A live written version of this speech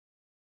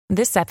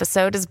This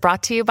episode is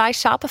brought to you by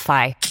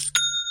Shopify.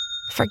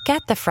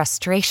 Forget the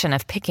frustration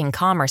of picking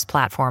commerce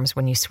platforms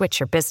when you switch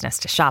your business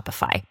to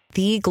Shopify,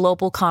 the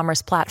global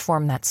commerce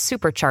platform that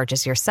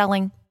supercharges your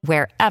selling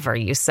wherever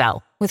you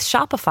sell. With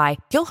Shopify,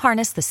 you'll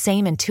harness the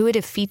same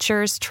intuitive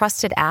features,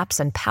 trusted apps,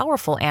 and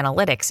powerful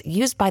analytics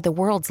used by the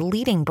world's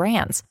leading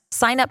brands.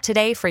 Sign up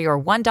today for your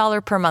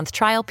 $1 per month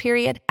trial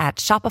period at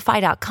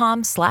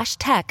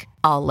shopify.com/tech,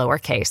 all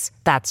lowercase.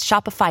 That's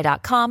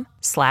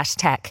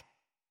shopify.com/tech.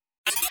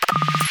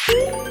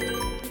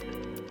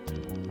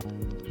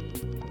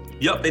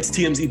 Yup, it's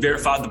TMZ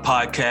Verified, the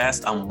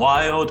podcast. I'm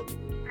Wild.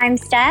 I'm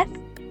Steph.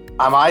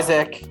 I'm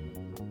Isaac.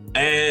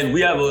 And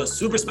we have a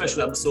super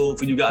special episode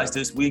for you guys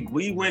this week.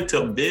 We went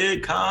to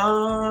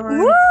Vidcon.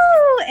 Woo!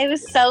 It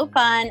was so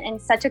fun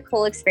and such a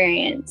cool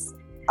experience.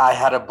 I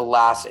had a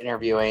blast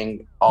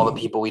interviewing all the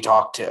people we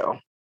talked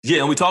to. Yeah,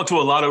 and we talked to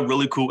a lot of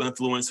really cool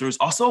influencers.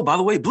 Also, by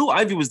the way, Blue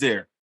Ivy was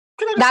there.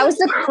 That was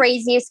the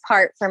craziest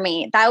part for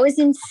me. That was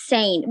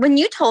insane. When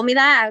you told me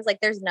that, I was like,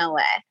 there's no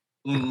way.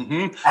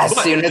 Mm-hmm. As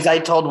soon as I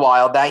told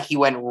Wild that, he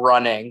went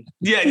running.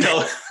 Yeah, no.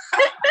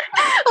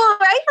 Well,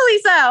 rightfully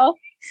so.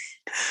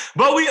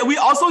 But we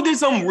also did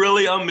some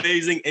really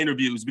amazing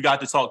interviews. We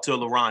got to talk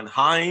to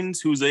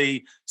Hines, who's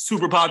a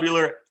super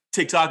popular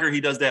TikToker.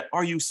 He does that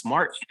 "Are You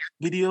Smart"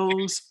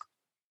 videos.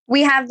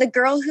 We have the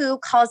girl who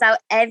calls out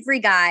every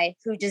guy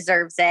who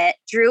deserves it,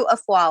 Drew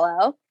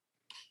Afualo.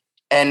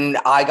 And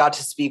I got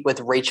to speak with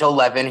Rachel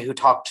Levin, who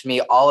talked to me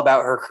all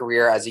about her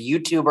career as a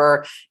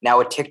YouTuber, now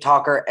a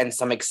TikToker, and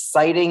some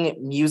exciting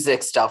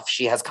music stuff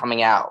she has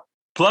coming out.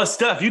 Plus,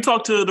 Steph, you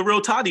talked to the real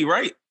Tati,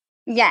 right?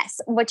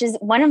 Yes, which is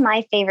one of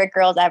my favorite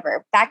girls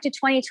ever. Back to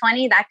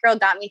 2020, that girl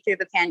got me through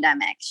the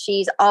pandemic.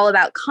 She's all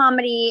about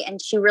comedy,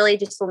 and she really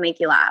just will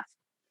make you laugh.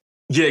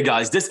 Yeah,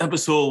 guys, this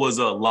episode was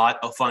a lot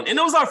of fun. And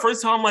it was our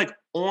first time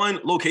on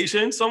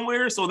location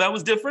somewhere. So that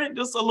was different.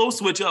 Just a little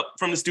switch up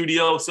from the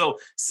studio. So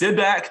sit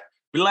back,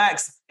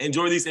 relax,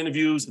 enjoy these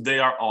interviews. They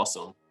are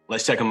awesome.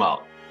 Let's check them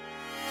out.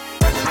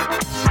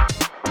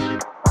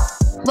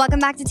 Welcome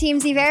back to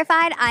TMZ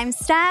Verified. I'm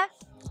Steph.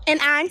 And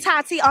I'm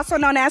Tati, also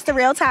known as The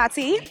Real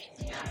Tati.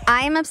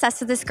 I am obsessed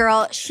with this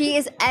girl. She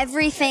is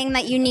everything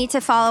that you need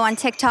to follow on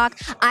TikTok.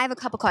 I have a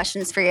couple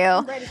questions for you.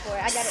 I'm ready for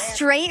it. I got it.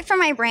 Straight from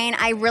my brain,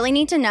 I really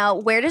need to know,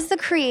 where does the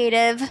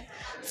creative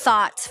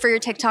thoughts for your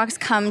TikToks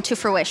come to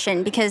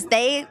fruition? Because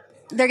they're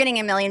getting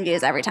a million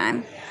views every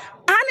time.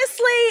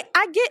 Honestly,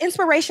 I get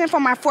inspiration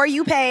from my For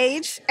You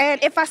page.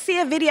 And if I see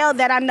a video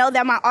that I know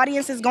that my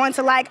audience is going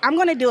to like, I'm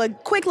going to do a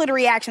quick little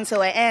reaction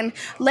to it and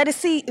let it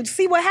see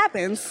what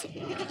happens.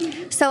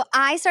 So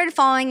I started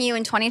following you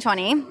in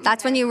 2020.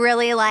 That's when you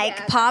really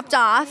popped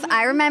off.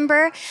 I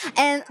remember.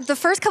 And the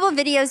first couple of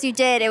videos you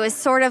did, it was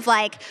sort of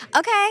like,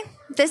 okay,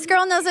 this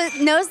girl knows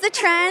the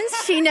trends.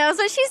 She knows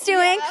what she's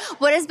doing. Yeah.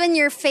 What has been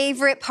your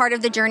favorite part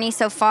of the journey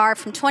so far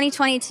from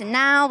 2020 to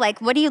now?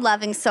 What are you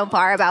loving so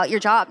far about your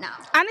job now?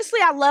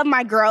 Honestly, I love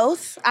my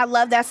growth. I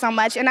love that so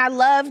much. And I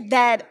love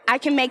that I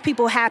can make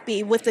people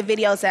happy with the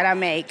videos that I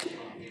make.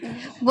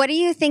 What are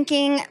you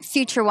thinking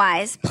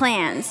future-wise,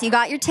 plans? You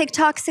got your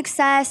TikTok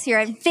success. You're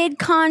at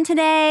Vidcon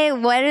today.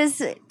 What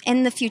is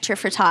in the future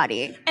for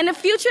Tati? In the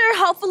future,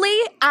 hopefully,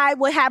 I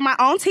will have my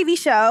own TV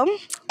show.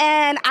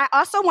 And I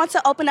also want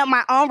to open up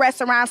my own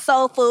restaurant,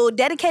 Soul Food,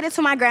 dedicated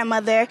to my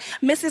grandmother,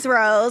 Mrs.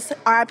 Rose,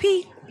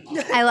 R.I.P.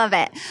 I love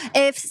it.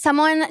 If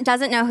someone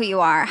doesn't know who you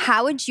are,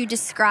 how would you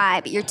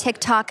describe your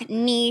TikTok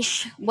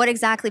niche? What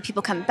exactly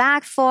people come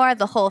back for?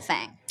 The whole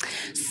thing.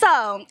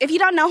 So, if you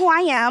don't know who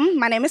I am,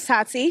 my name is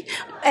Tati,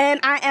 and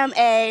I am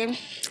a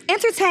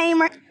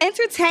entertainer,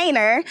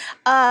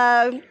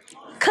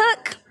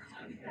 cook,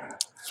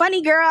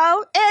 funny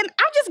girl, and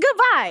I'm just good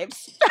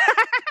vibes.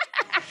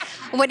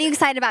 What are you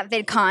excited about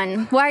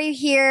VidCon? Why are you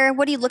here?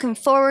 What are you looking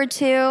forward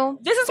to?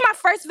 This is my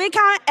first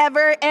VidCon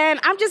ever, and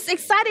I'm just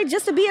excited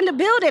just to be in the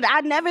building.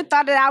 I never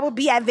thought that I would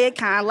be at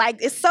VidCon.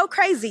 It's so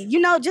crazy.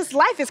 Just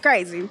life is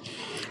crazy.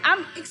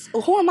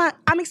 Who am I?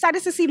 I'm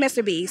excited to see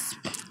Mr. Beast.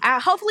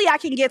 Hopefully I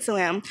can get to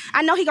him.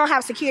 I know he's going to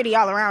have security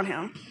all around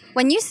him.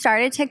 When you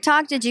started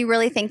TikTok, did you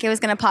really think it was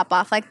going to pop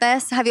off like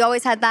this? Have you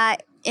always had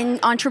that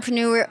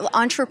entrepreneur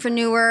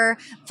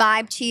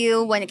vibe to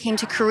you when it came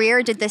to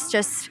career? Did this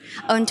just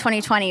in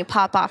 2020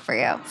 pop off for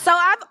you? So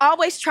I've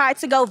always tried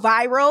to go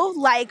viral.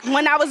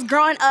 When I was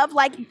growing up,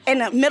 in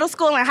middle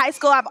school and high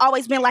school, I've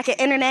always been an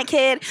internet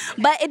kid,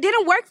 but it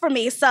didn't work for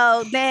me.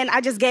 So then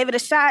I just gave it a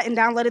shot and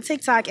downloaded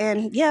TikTok,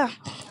 and yeah.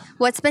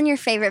 What's been your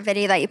favorite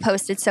video that you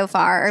posted so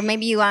far? Or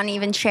maybe you want to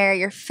even share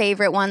your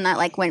favorite one that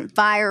went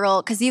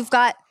viral? Because you've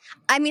got,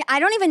 I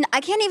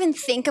can't even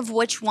think of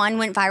which one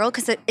went viral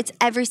because it's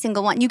every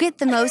single one. You get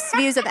the most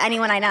views of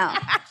anyone I know.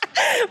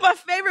 My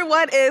favorite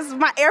one is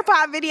my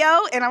AirPod video,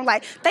 and I'm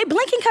like, they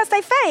blinking because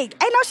they fake.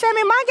 Ain't no shame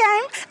in my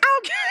game. I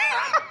don't care.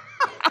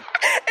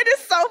 It is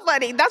so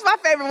funny. That's my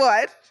favorite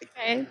one.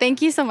 Okay.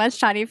 Thank you so much,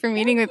 Tati, for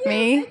meeting with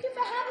me. Thank you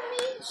for having me.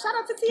 Shout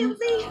out to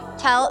TMZ.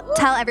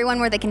 Tell everyone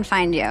where they can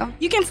find you.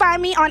 You can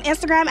find me on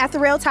Instagram at The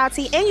Real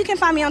Tati, and you can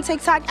find me on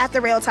TikTok at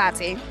The Real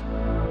Tati.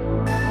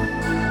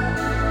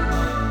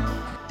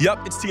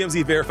 Yep, it's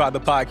TMZ Verified, the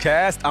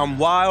podcast. I'm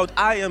Wild.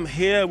 I am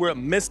here with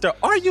Mr.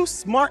 Are You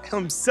Smart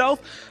himself,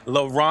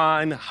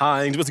 LaRon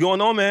Hines. What's going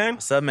on, man?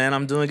 What's up, man?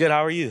 I'm doing good.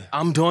 How are you?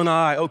 I'm doing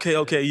all right.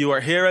 Okay. You are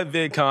here at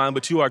Vidcon,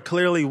 but you are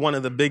clearly one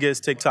of the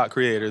biggest TikTok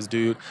creators,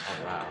 dude.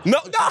 Oh, wow. No.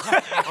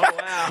 Oh,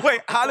 wow.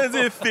 Wait, how does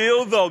it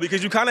feel, though?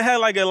 Because you kind of had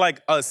like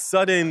a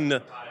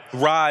sudden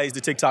rise to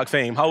TikTok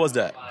fame. How was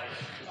that?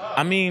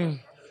 I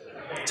mean,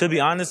 to be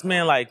honest,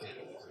 man, like,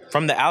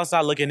 from the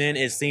outside looking in,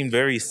 it seemed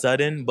very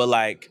sudden, but,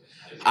 like,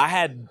 I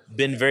had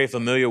been very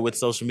familiar with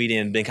social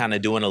media and been kind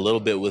of doing a little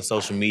bit with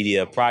social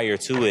media prior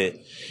to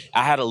it.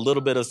 I had a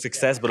little bit of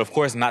success, but of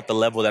course not the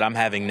level that I'm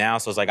having now.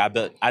 So it's like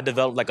I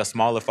developed like a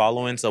smaller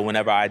following. So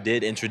whenever I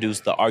did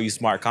introduce the Are You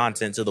Smart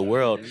content to the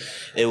world,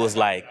 it was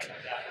like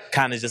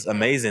kind of just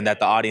amazing that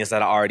the audience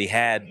that I already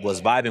had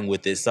was vibing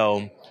with it.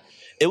 So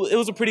it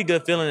was a pretty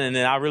good feeling, and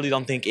then I really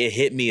don't think it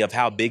hit me of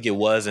how big it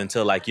was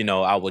until, like, you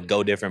know, I would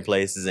go different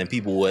places and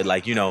people would,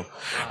 like, you know,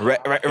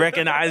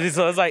 recognize me.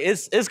 So it's like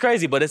it's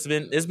crazy, but it's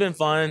been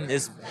fun.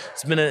 It's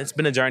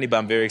been a journey, but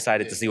I'm very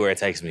excited to see where it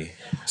takes me.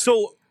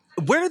 So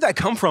where did that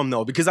come from,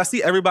 though? Because I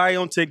see everybody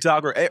on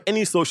TikTok or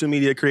any social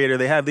media creator,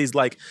 they have these,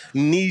 like,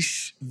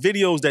 niche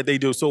videos that they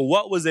do. So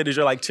what was it as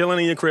you're, like, chilling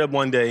in your crib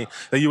one day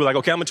that you were like,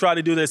 okay, I'm going to try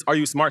to do this Are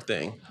You Smart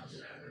thing?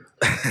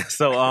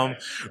 So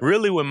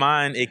really with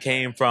mine, it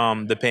came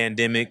from the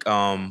pandemic.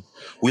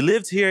 We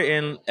lived here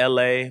in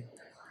LA,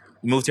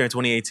 moved here in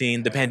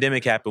 2018. The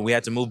pandemic happened. We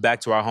had to move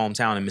back to our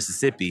hometown in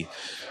Mississippi.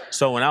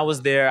 So when I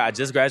was there, I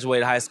just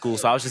graduated high school.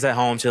 So I was just at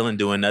home chilling,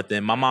 doing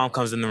nothing. My mom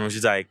comes in the room.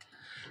 She's like,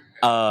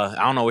 I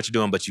don't know what you're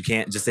doing, but you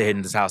can't just sit here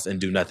in this house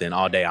and do nothing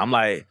all day. I'm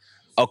like,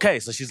 okay.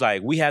 So she's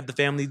like, we have the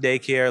family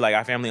daycare. Like,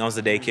 our family owns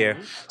the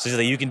daycare. So she's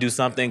like, you can do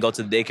something, go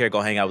to the daycare,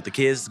 go hang out with the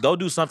kids, go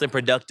do something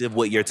productive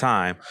with your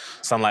time.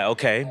 So I'm like,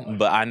 okay,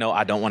 but I know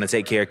I don't want to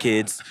take care of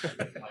kids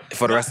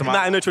for the rest of my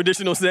Not in the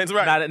traditional sense,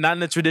 right? Not in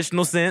the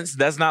traditional sense.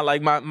 That's not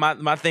like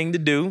my thing to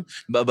do.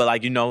 But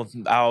like, you know,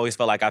 I always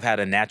felt like I've had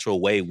a natural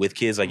way with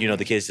kids. Like, you know,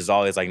 the kids just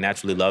always like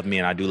naturally love me,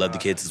 and I do love the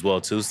kids as well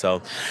too.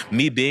 So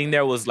me being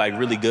there was like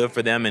really good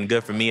for them and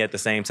good for me at the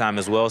same time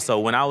as well. So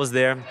when I was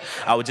there,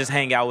 I would just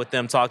hang out with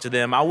them, talk to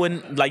them. I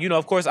wouldn't, like, you know,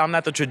 of course, I'm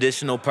not the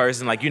traditional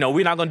person. Like, you know,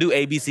 we're not going to do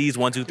ABCs,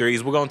 1, 2,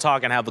 3s. We're going to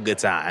talk and have a good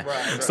time.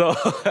 Right. So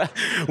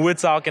we're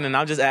talking, and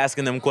I'm just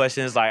asking them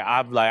questions. Like,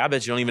 I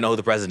bet you don't even know who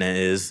the president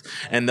is.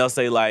 And they'll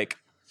say like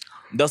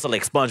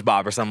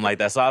SpongeBob or something like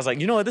that. So I was like,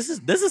 you know what, this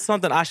is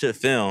something I should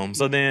film.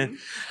 So then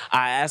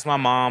I asked my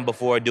mom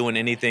before doing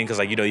anything, because,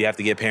 like, you know, you have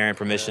to get parent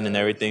permission and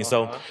everything.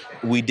 So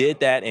we did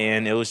that,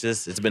 and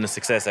it's been a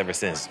success ever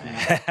since.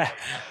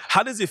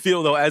 How does it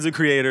feel, though, as a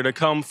creator to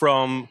come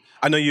from,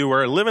 I know you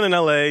were living in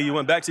LA, you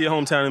went back to your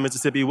hometown in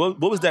Mississippi. What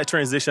was that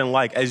transition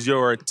like as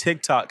your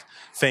TikTok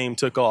fame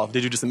took off?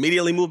 Did you just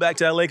immediately move back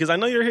to LA? Because I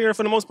know you're here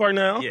for the most part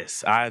now.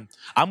 Yes, I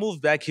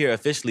moved back here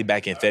officially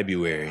back in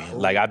February.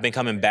 Like, I've been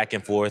coming back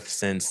and forth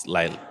since,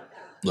 like,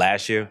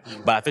 last year,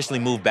 but I officially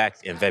moved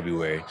back in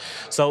February.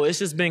 So it's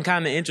just been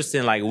kind of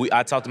interesting. Like,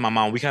 I talked to my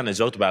mom, we kind of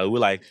joked about it. We're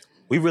like,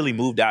 we really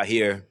moved out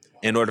here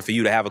in order for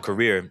you to have a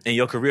career, and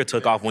your career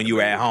took off when you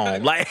were at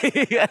home. Like,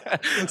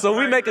 so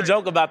we make a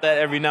joke about that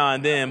every now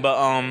and then.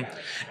 But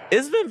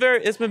it's been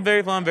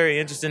very fun, very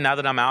interesting. Now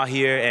that I'm out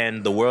here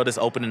and the world is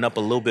opening up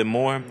a little bit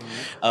more,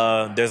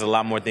 there's a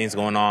lot more things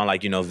going on.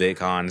 Like, you know,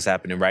 VidCon is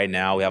happening right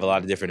now. We have a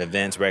lot of different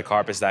events, red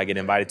carpets that I get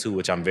invited to,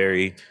 which I'm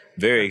very,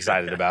 very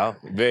excited about.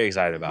 Very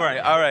excited about. Right.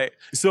 All right.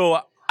 So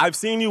I've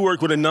seen you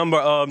work with a number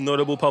of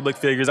notable public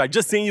figures. I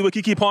just seen you with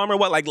Keke Palmer,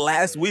 like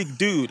last week?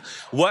 Dude,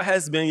 what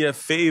has been your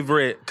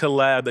favorite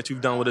collab that you've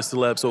done with a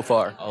celeb so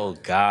far? Oh,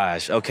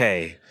 gosh.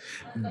 Okay.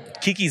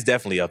 Keke's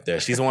definitely up there.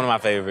 She's one of my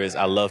favorites.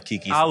 I love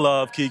Keke. I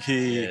love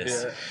Keke.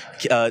 Yes.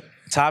 Yeah.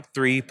 Top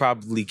 3,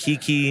 probably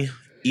Keke,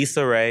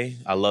 Issa Rae.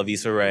 I love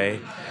Issa Rae.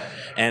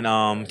 And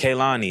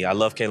Kehlani. I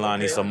love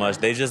Kehlani so much.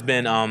 They've just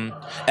been,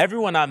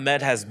 everyone I've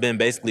met has been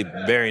basically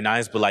very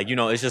nice, but, like, you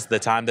know, it's just the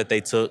time that they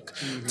took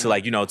to,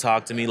 like, you know,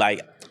 talk to me.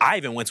 Like, I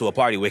even went to a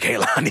party with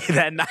Kehlani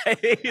that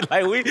night.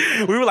 Like,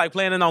 we were, like,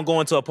 planning on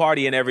going to a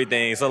party and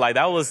everything. So, like,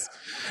 that was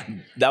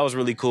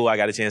really cool. I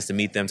got a chance to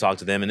meet them, talk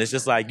to them. And it's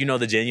just, like, you know,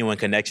 the genuine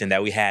connection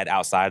that we had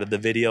outside of the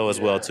video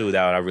as well, too,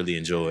 that I really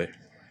enjoyed.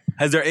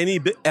 Has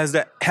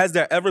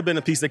there ever been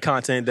a piece of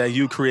content that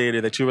you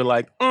created that you were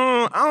like,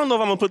 I don't know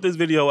if I'm gonna put this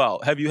video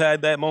out? Have you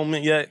had that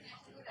moment yet?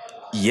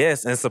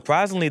 Yes, and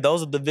surprisingly,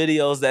 those are the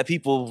videos that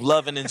people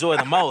love and enjoy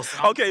the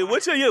most. Okay,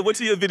 what's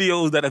your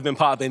videos that have been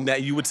popping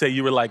that you would say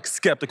you were like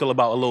skeptical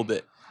about a little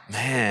bit?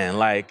 Man,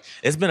 like,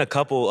 it's been a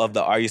couple of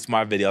the Are You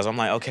Smart videos. I'm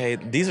like, okay,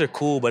 these are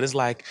cool, but it's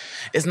like,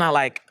 it's not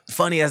like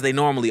funny as they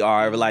normally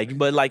are,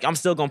 but I'm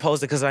still gonna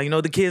post it because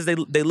the kids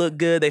they look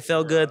good, they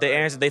felt good, they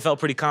answered, they felt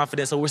pretty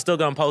confident, so we're still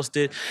gonna post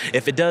it.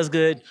 If it does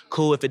good,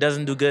 cool. If it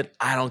doesn't do good,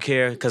 I don't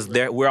care because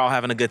we're all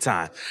having a good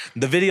time.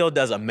 The video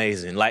does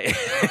amazing. Like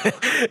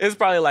it's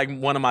probably like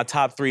one of my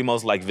top 3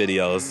 most liked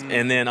videos.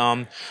 And then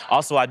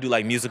also I do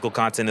like musical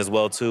content as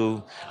well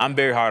too. I'm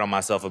very hard on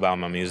myself about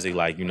my music,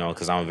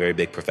 because I'm a very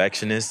big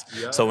perfectionist.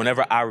 Yeah. So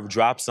whenever I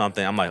drop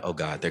something, I'm like, oh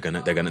God, they're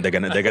gonna hate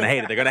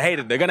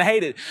it, they're gonna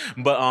hate it.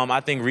 But I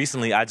think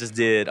recently I just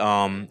did a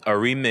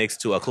remix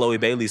to a Chloe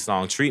Bailey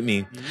song, Treat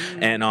Me.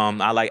 And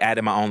I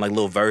added my own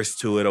little verse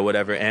to it or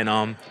whatever.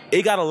 And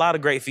it got a lot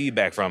of great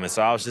feedback from it.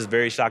 So I was just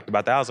very shocked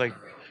about that. I was like,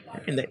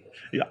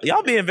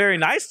 y'all being very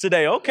nice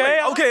today. Okay.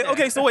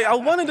 Okay. So wait, I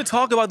wanted to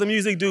talk about the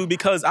music, dude,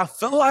 because I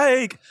feel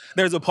like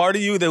there's a part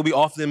of you that we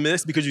often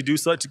miss because you do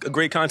such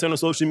great content on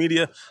social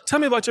media. Tell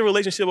me about your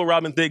relationship with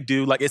Robin Thicke,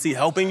 dude. Is he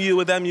helping you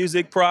with that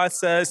music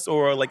process,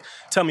 or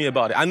tell me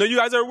about it? I know you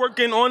guys are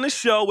working on the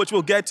show, which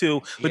we'll get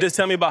to, but just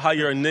tell me about how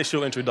your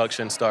initial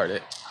introduction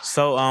started.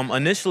 So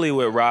initially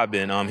with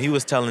Robin, he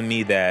was telling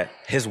me that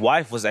his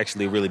wife was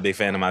actually a really big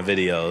fan of my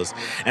videos,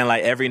 and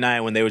every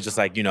night when they were just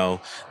hanging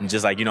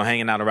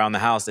out around the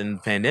house in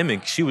the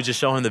pandemic, she would just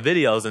show him the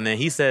videos, and then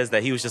he says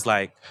that he was just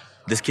like,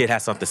 this kid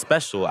has something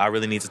special. I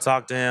really need to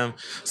talk to him.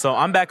 So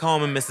I'm back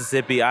home in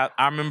Mississippi. I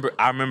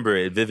remember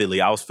it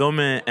vividly. I was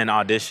filming an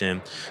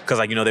audition because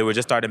they were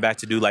just starting back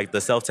to do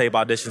the self-tape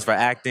auditions for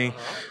acting.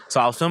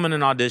 So I was filming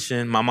an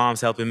audition. My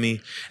mom's helping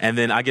me, and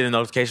then I get a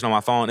notification on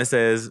my phone. It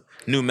says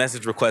new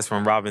message request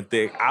from Robin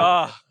Thicke.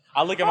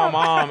 I look at my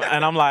mom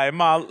and I'm like,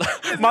 Mom,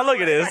 look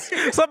at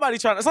this. Somebody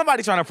trying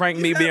to prank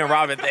me being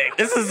Robin Thicke.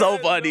 This is so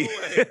funny.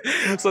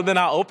 So then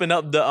I open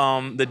up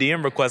the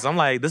DM request. I'm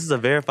like, this is a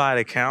verified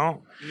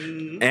account.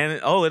 And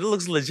it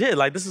looks legit.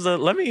 This is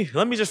let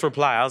me just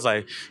reply. I was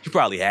like, you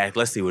probably hacked.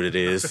 Let's see what it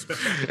is.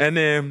 And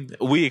then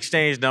we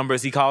exchanged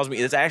numbers. He calls me.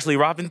 It's actually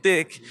Robin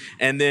Thicke.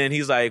 And then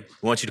he's like,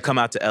 we want you to come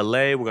out to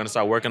LA. We're gonna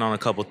start working on a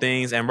couple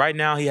things. And right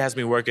now he has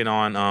me working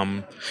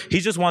on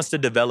he just wants to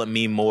develop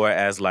me more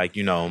as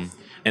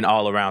and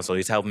all around. So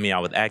he's helping me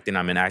out with acting.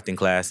 I'm in acting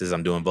classes.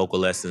 I'm doing vocal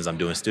lessons. I'm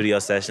doing studio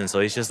sessions. So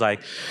he's just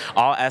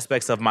all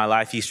aspects of my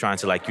life. He's trying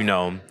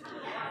to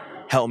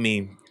help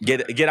me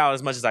get out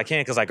as much as I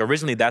can. Because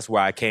originally that's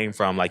where I came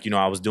from.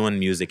 I was doing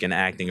music and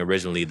acting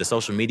originally. The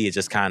social media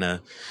just kind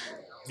of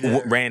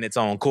ran its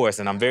own course,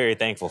 and I'm very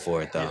thankful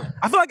for it, though. Yeah.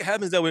 I feel like it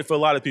happens that way for a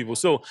lot of people.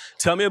 So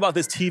tell me about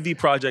this TV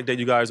project that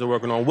you guys are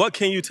working on. What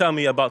can you tell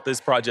me about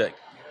this project?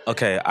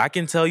 Okay, I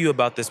can tell you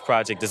about this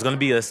project. It's going to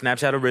be a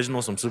Snapchat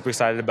original, so I'm super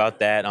excited about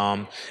that.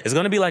 It's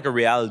going to be like a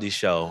reality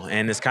show,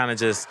 and it's kind of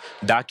just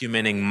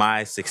documenting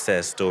my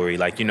success story.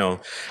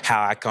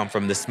 How I come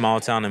from this small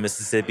town in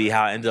Mississippi,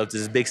 how I ended up to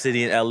this big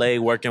city in LA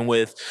working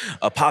with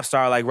a pop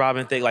star like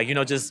Robin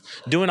Thicke, just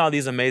doing all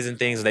these amazing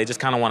things. They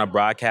just kind of want to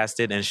broadcast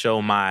it and show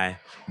my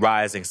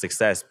rising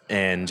success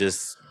and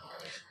just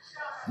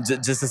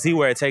to see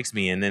where it takes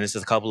me. And then it's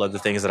just a couple other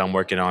things that I'm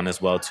working on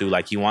as well too.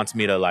 He wants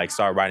me to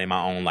start writing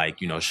my own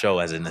show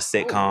as in a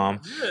sitcom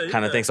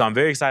kind of thing. So I'm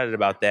very excited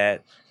about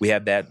that. We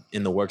have that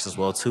in the works as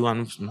well too.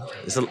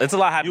 It's a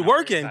lot happening. You're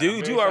working,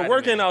 dude. You are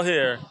working out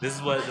here. This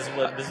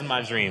is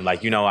my dream. I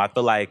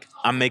feel like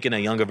I'm making a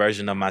younger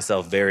version of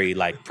myself very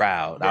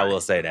proud. Right. I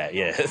will say that.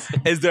 Yes.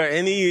 Is there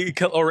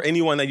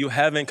anyone that you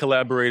haven't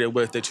collaborated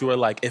with that you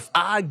are if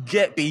I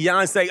get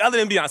Beyonce, other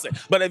than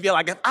Beyonce, but if you're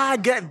if I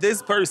get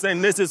this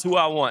person, this is who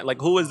I want.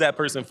 Who is that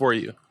person for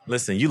you?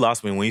 Listen, you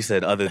lost me when you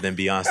said other than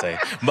Beyonce.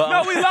 But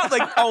no, we love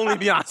only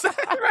Beyonce.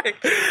 Right.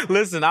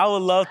 Listen, I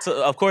would love to,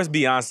 of course,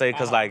 Beyonce,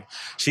 because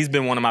she's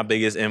been one of my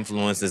biggest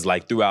influences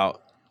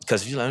throughout.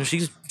 Because she's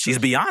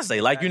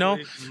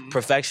Beyonce,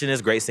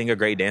 perfectionist, great singer,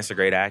 great dancer,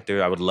 great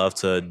actor. I would love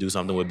to do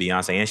something with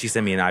Beyonce, and she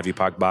sent me an Ivy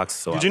Park box.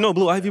 So did you know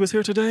Blue Ivy was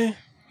here today?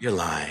 You're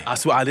lying. I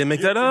swear I didn't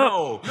make that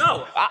up.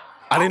 No,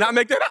 I did not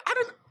make that up. I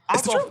didn't.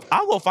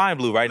 I'll go find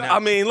Blue right now. I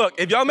mean, look,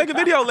 if y'all make a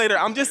video later,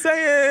 I'm just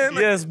saying.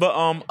 Yes, but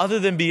other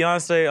than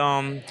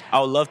Beyonce, I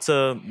would love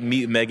to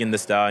meet Megan Thee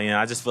Stallion.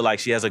 I just feel like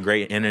she has a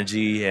great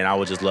energy, and I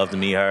would just love to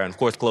meet her. And of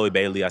course, Chloe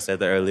Bailey. I said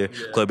that earlier.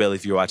 Yeah. Chloe Bailey,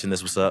 if you're watching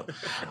this, what's up?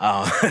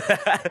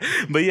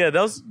 But yeah,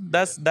 that's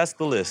the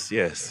list.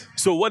 Yes.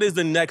 So, what is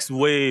the next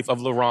wave of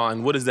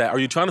LaRon? What is that? Are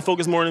you trying to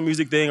focus more on the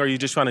music thing? Or are you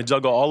just trying to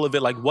juggle all of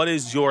it? What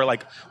is your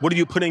what are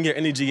you putting your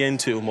energy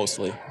into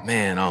mostly?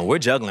 Man, we're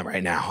juggling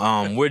right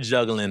now. We're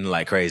juggling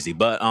like crazy.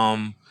 But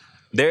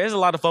there is a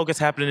lot of focus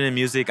happening in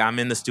music. I'm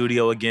in the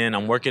studio again.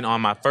 I'm working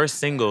on my first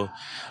single.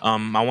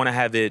 I want to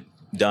have it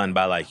done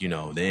by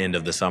the end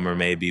of the summer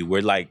maybe.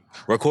 We're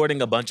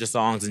recording a bunch of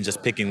songs and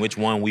just picking which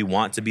one we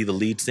want to be the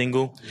lead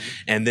single.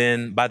 And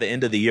then by the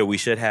end of the year, we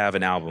should have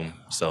an album.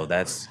 So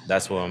that's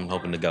what I'm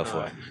hoping to go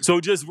for. So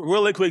just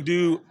really quick,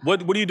 dude,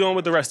 what are you doing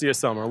with the rest of your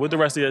summer? What the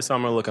rest of your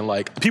summer looking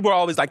like? People are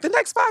always the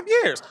next 5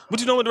 years. What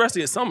you doing with the rest of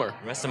your summer?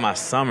 The rest of my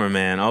summer,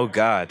 man. Oh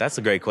God, that's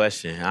a great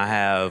question. I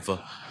have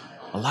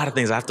A lot of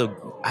things. I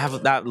have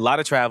a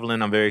lot of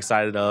traveling I'm very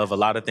excited of. A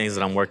lot of things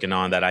that I'm working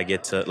on that I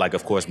get to, like,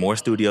 of course, more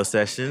studio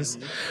sessions.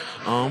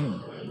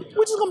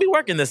 We're just going to be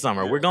working this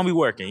summer. We're going to be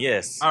working,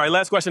 yes. All right,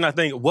 last question, I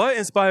think. What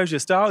inspires your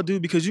style,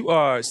 dude? Because you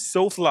are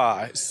so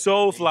fly,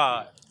 so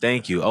fly.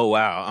 Thank you. Oh,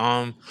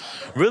 wow.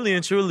 Really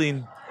and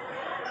truly,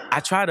 I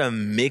try to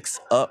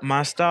mix up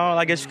my style,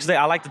 I guess you could say.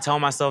 I like to tell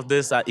myself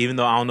this, even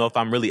though I don't know if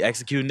I'm really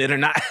executing it or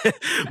not.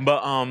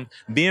 But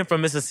being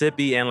from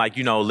Mississippi and, like,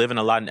 you know, living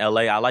a lot in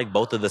LA, I like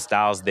both of the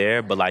styles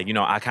there. But, like, you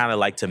know, I kind of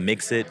like to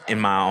mix it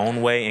in my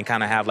own way and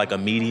kind of have, like, a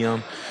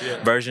medium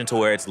version to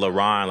where it's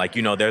LaRon. Like,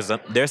 you know, there's some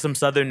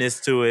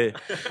southernness to it,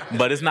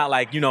 but it's not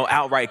like, you know,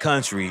 outright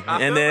country.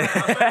 And then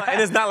and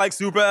it's not like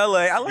super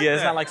LA. I like that.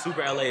 It's not like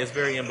super LA. It's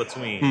very in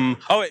between.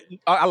 Oh, wait,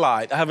 I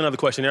lied. I have another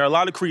question. There are a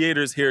lot of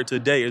creators here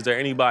today. Is there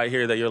anybody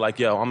here that you're like,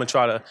 yo, I'm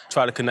gonna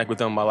try to connect with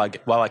them while I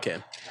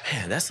can?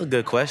 Man, that's a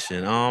good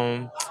question.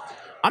 I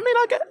mean,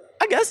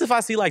 I guess if I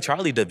see like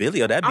Charlie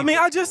D'Amelio, that'd be. I mean,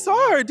 I just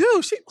saw her,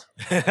 dude. She.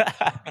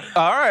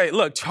 All right,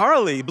 look,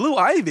 Charlie, Blue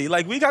Ivy,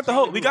 like we got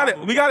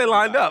it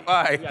lined up.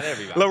 All right,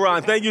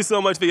 LaRon, thank you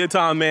so much for your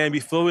time, man.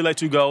 Before we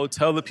let you go,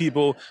 tell the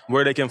people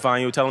where they can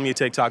find you. Tell them your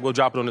TikTok. We'll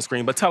drop it on the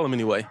screen, but tell them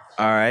anyway.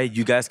 All right,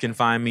 you guys can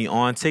find me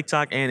on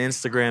TikTok and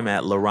Instagram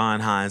at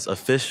LaRon Hines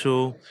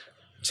Official.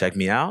 Check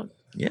me out.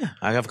 Yeah,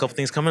 I have a couple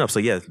things coming up, so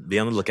yeah, be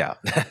on the lookout.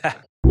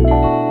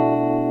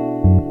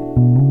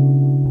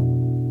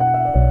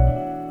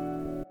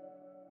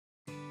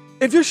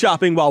 If you're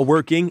shopping while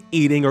working,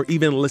 eating, or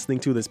even listening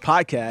to this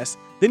podcast,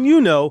 then you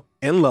know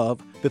and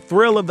love the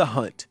thrill of the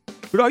hunt.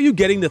 But are you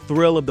getting the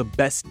thrill of the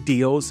best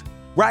deals?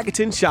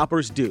 Rakuten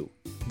shoppers do.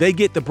 They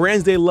get the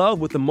brands they love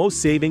with the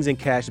most savings and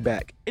cash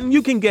back, and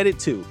you can get it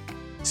too.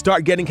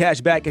 Start getting cash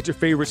back at your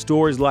favorite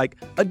stores like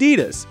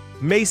Adidas,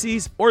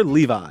 Macy's, or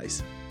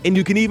Levi's. And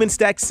you can even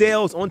stack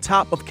sales on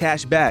top of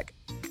cash back.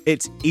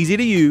 It's easy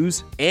to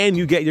use, and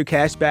you get your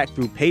cash back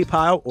through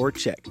PayPal or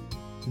check.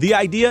 The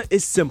idea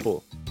is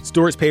simple.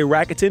 Stores pay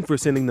Rakuten for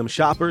sending them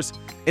shoppers,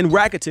 and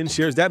Rakuten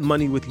shares that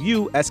money with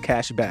you as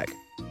cash back.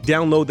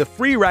 Download the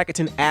free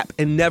Rakuten app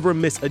and never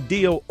miss a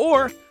deal,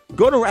 or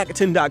go to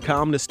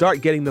Rakuten.com to start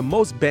getting the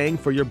most bang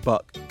for your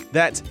buck.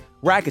 That's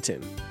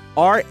Rakuten,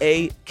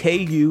 Rakuten.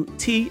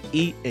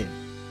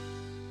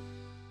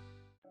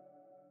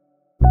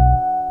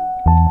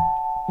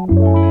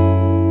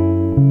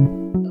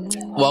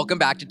 Welcome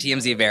back to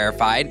TMZ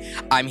Verified.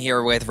 I'm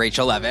here with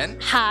Rachel Levin.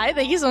 Hi,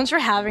 thank you so much for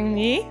having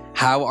me.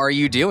 How are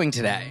you doing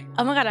today?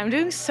 Oh my God, I'm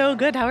doing so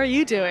good. How are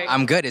you doing?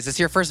 I'm good. Is this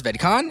your first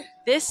VidCon?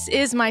 This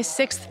is my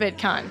 6th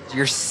VidCon.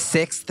 Your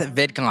 6th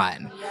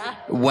VidCon? Yeah.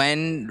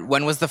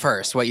 When was the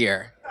first? What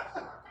year?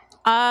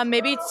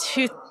 Maybe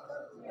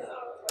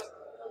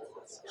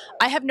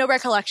I have no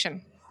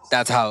recollection.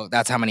 That's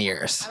how many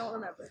years? I don't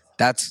remember.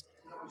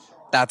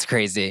 That's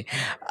crazy.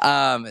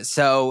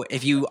 So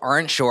if you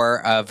aren't sure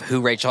of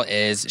who Rachel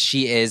is,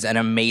 she is an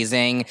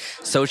amazing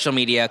social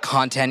media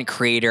content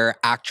creator,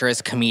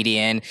 actress,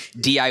 comedian,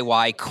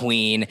 DIY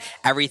queen,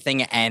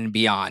 everything and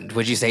beyond.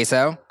 Would you say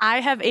so?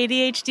 I have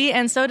ADHD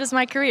and so does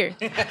my career.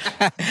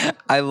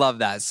 I love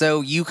that.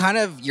 So you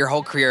your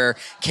whole career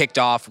kicked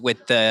off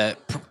with the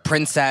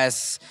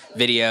princess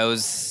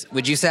videos,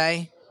 would you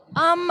say?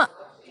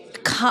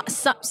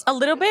 A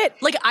little bit.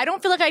 Like, I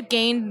don't feel like I've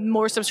gained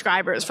more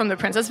subscribers from the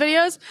princess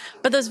videos,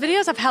 but those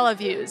videos have hella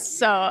views.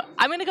 So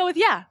I'm going to go with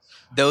yeah.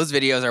 Those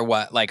videos are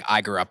what, like,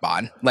 I grew up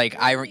on. Like,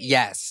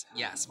 yes.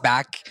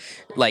 Back,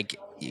 like,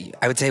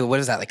 I would say, what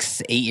is that, like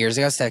 8 years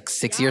ago?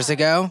 6 years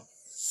ago?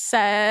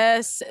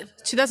 Says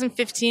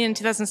 2015 and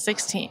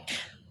 2016.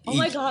 Oh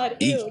my God,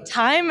 ew.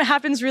 Time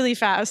happens really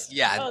fast.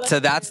 Yeah, so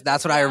that's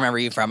what I remember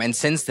you from. And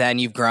since then,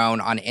 you've grown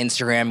on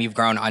Instagram, you've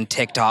grown on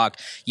TikTok.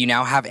 You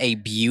now have a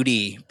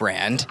beauty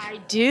brand. I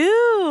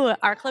do.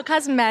 Art Club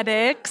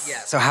Cosmetics. Yeah,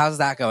 so how's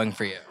that going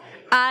for you?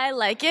 I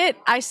like it.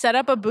 I set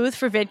up a booth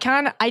for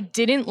VidCon. I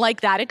didn't like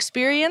that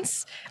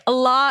experience. A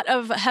lot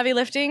of heavy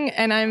lifting,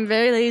 and I'm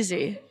very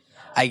lazy.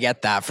 I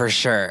get that for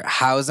sure.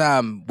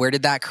 Where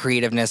did that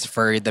creativeness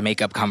for the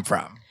makeup come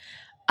from?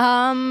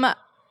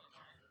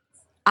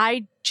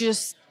 I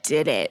just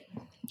did it.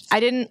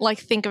 I didn't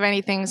think of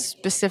anything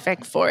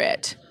specific for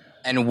it.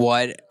 And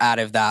what out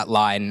of that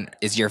line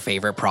is your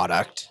favorite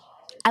product?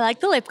 I like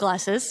the lip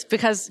glosses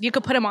because you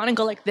could put them on and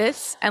go like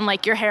this and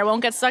your hair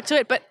won't get stuck to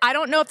it. But I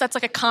don't know if that's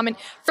a common,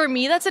 for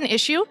me, that's an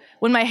issue.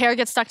 When my hair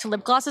gets stuck to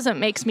lip glosses, it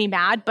makes me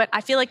mad. But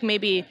I feel like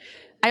maybe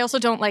I also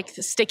don't like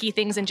sticky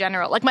things in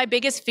general. My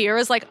biggest fear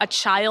is a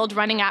child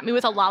running at me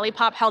with a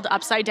lollipop held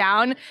upside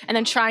down and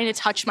then trying to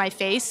touch my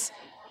face.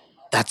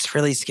 That's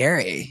really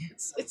scary.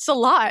 It's a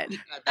lot.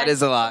 That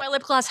is a lot. My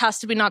lip gloss has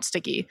to be not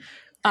sticky.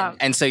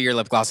 And so your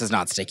lip gloss is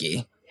not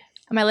sticky?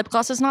 My lip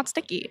gloss is not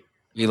sticky.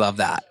 We love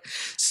that.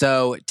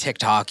 So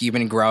TikTok, you've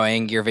been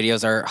growing. Your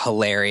videos are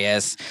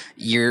hilarious.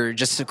 You're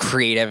just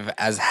creative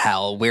as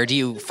hell. Where do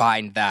you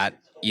find that,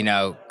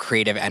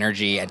 creative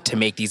energy to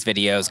make these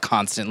videos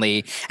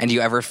constantly? And do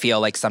you ever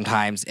feel like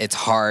sometimes it's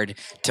hard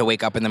to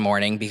wake up in the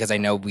morning? Because I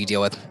know we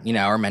deal with,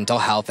 our mental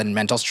health and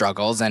mental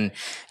struggles and,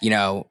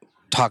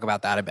 talk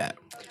about that a bit.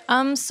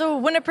 So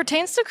when it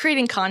pertains to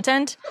creating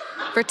content,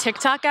 for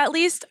TikTok at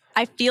least,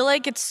 I feel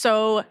like it's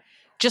so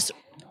just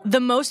the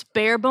most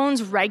bare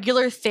bones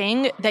regular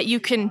thing that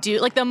you can do,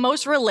 like the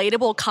most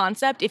relatable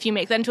concept. If you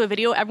make that into a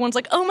video, everyone's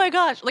like, oh my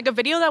gosh, like a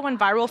video that went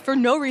viral for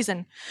no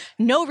reason.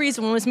 No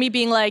reason was me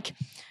being like,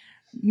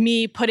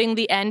 me putting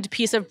the end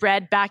piece of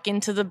bread back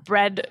into the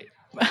bread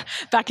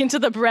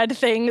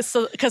thing,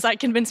 so because I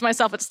convinced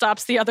myself it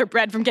stops the other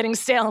bread from getting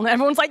stale, and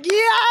everyone's like,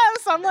 yes.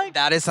 I'm like,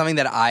 That is something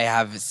that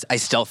I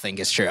still think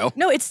is true.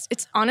 no, it's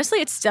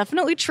honestly, it's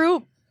definitely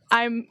true.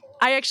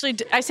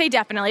 I say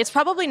definitely. It's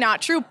probably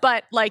not true,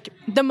 but like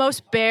the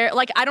most bare,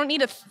 like I don't need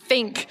to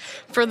think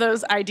for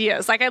those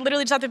ideas. Like I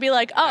literally just have to be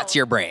like, oh, That's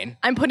your brain.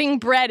 I'm putting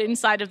bread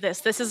inside of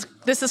this. This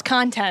is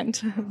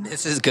content.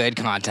 This is good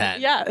content.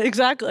 Yeah,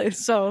 exactly.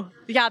 So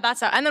yeah,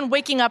 that's how. And then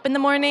waking up in the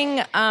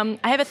morning. I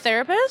have a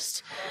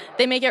therapist.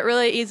 They make it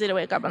really easy to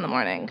wake up in the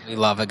morning. We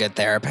love a good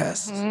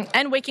therapist.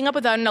 And waking up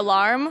without an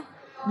alarm.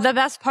 The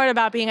best part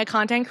about being a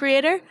content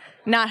creator,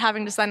 not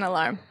having to set an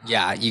alarm.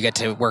 Yeah, you get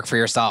to work for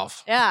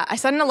yourself. Yeah, I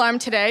set an alarm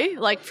today,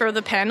 like for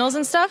the panels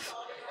and stuff.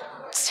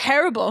 It's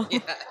terrible.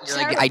 You're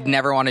like, I'd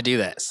never want to do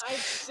this.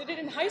 I did it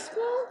in high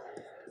school.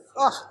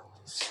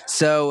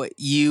 So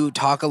you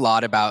talk a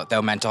lot about,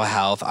 though, mental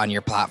health on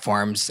your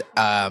platforms.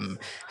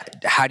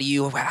 How do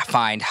you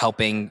find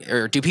helping,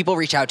 or do people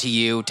reach out to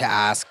you to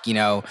ask,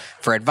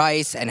 for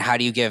advice? And how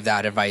do you give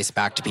that advice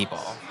back to people?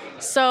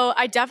 So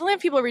I definitely have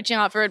people reaching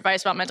out for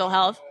advice about mental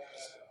health.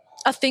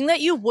 A thing that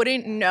you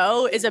wouldn't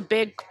know is a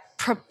big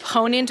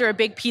proponent or a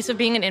big piece of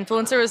being an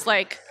influencer is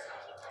like,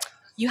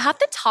 you have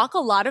to talk a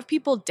lot of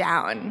people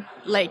down,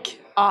 like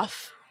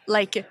off,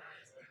 like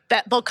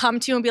that they'll come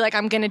to you and be like,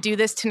 I'm going to do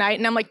this tonight.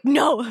 And I'm like,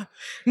 no,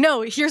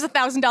 here's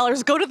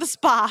 $1,000. Go to the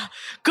spa.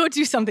 Go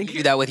do something. You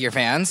do that with your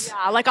fans?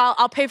 Yeah, like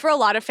I'll pay for a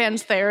lot of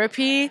fans'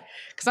 therapy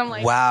because I'm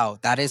like, wow,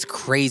 that is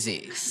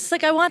crazy. it's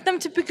like I want them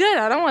to be good.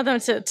 I don't want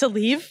them to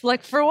leave.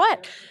 Like for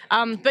what?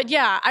 But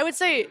yeah, I would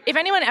say if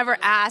anyone ever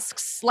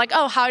asks, like,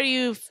 oh, how do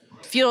you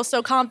feel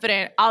so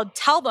confident? I'll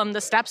tell them the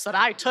steps that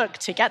I took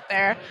to get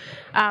there.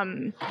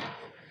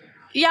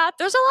 Yeah,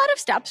 there's a lot of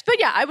steps, but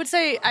yeah, I would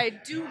say I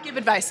do give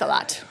advice a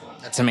lot.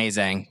 That's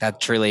amazing. That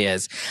truly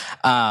is.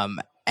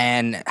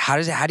 And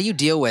how do you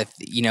deal with,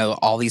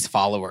 all these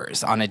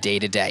followers on a day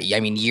to day? I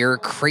mean, you're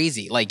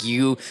crazy. Like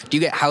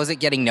how is it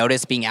getting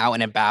noticed being out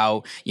and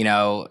about?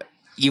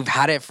 You've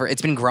had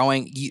it's been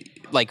growing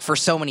like for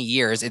so many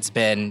years. It's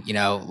been,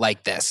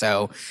 like this.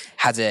 So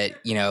has it,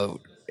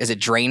 is it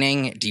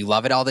draining? Do you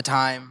love it all the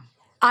time?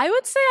 I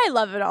would say I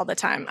love it all the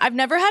time. I've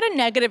never had a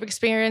negative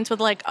experience with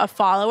like a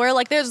follower.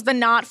 Like there's the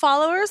not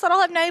followers that I'll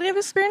have negative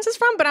experiences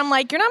from, but I'm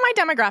like, you're not my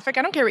demographic.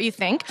 I don't care what you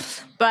think.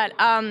 But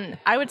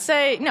I would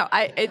say no.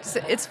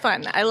 It's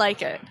fun. I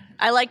like it.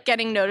 I like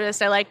getting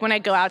noticed. I like when I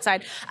go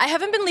outside. I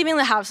haven't been leaving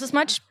the house as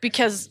much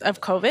because of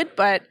COVID,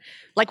 but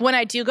like when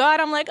I do go out,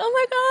 I'm like, oh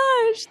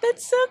my gosh,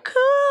 that's so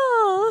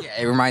cool.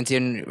 Yeah, it reminds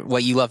you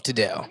what you love to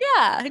do.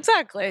 Yeah,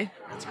 exactly.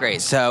 That's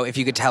great. So if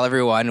you could tell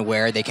everyone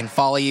where they can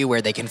follow you,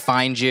 where they can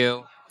find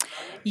you.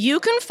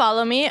 You can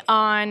follow me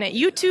on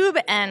YouTube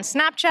and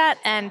Snapchat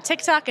and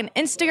TikTok and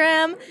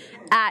Instagram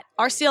at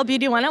RCL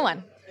Beauty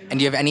 101. And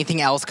do you have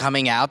anything else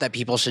coming out that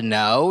people should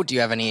know? Do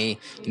you have any,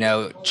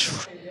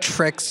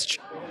 tricks,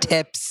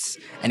 tips,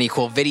 any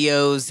cool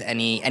videos,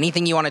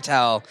 anything you want to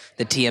tell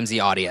the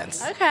TMZ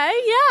audience? Okay,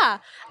 yeah.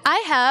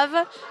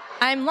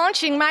 I'm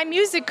launching my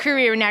music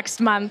career next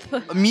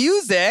month.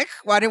 Music?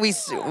 Why don't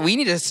we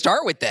need to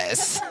start with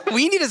this.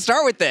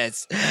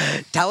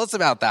 Tell us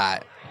about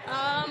that.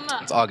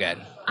 It's all good.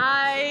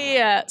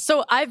 I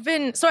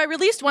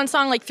released one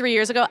song like 3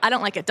 years ago. I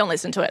don't like it. Don't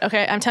listen to it.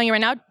 Okay. I'm telling you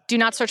right now, do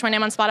not search my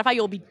name on Spotify.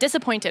 You'll be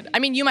disappointed. I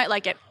mean, you might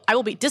like it. I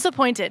will be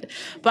disappointed.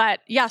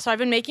 But yeah, so I've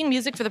been making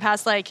music for the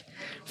past like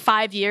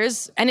 5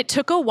 years, and it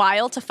took a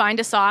while to find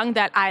a song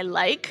that I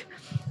like.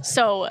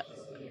 So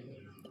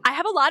I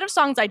have a lot of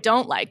songs I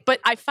don't like, but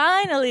I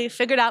finally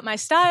figured out my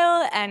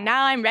style, and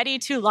now I'm ready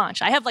to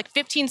launch. I have like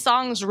 15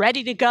 songs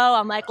ready to go.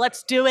 I'm like,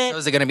 let's do it. So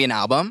is it going to be an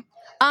album?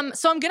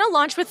 So I'm going to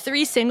launch with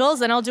 3 singles,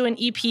 and I'll do an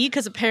EP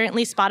because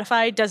apparently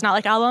Spotify does not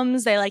like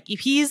albums. They like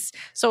EPs.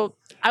 So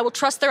I will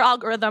trust their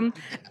algorithm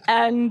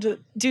and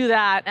do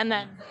that. And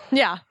then,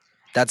 yeah.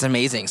 That's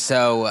amazing.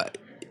 So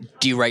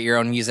do you write your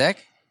own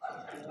music?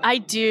 I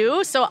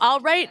do. So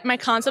I'll write my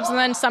concepts, and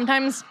then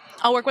sometimes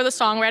I'll work with a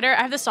songwriter.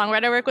 I have the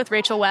songwriter work with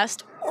Rachel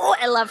West. Oh,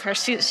 I love her.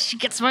 She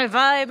gets my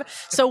vibe.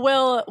 So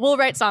we'll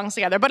write songs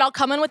together. But I'll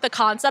come in with the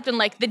concept and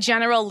like the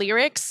general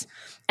lyrics,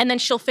 and then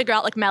she'll figure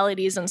out like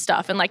melodies and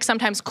stuff, and like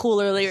sometimes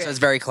cooler lyrics. So it's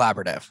very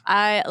collaborative.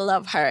 I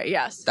love her,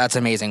 yes. That's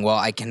amazing. Well,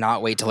 I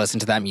cannot wait to listen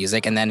to that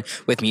music. And then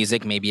with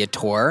music, maybe a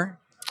tour?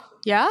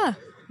 Yeah.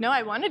 No,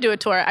 I want to do a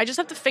tour. I just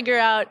have to figure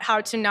out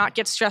how to not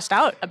get stressed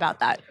out about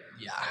that.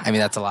 Yeah. I mean,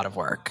 that's a lot of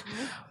work.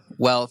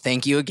 Well,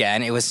 thank you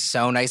again. It was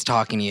so nice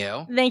talking to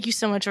you. Thank you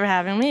so much for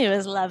having me. It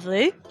was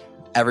lovely.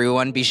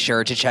 Everyone, be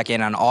sure to check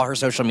in on all her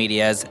social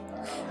medias,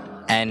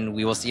 and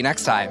we will see you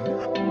next time.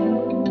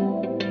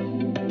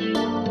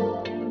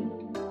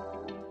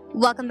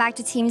 Welcome back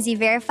to Team Z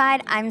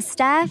Verified. I'm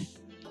Steph.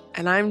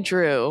 And I'm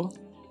Drew.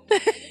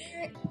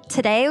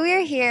 Today we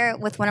are here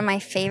with one of my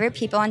favorite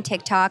people on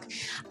TikTok.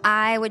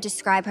 I would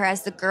describe her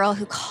as the girl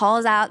who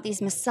calls out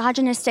these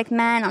misogynistic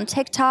men on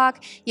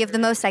TikTok. You have the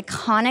most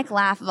iconic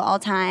laugh of all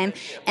time,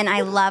 and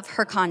I love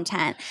her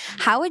content.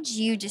 How would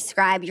you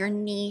describe your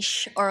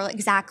niche or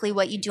exactly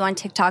what you do on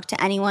TikTok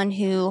to anyone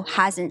who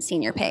hasn't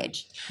seen your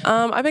page?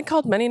 I've been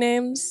called many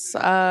names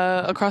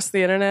across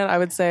the internet. I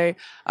would say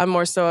I'm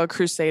more so a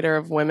crusader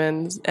of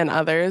women and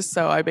others.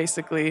 So I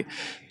basically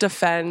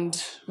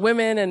defend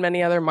women and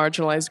many other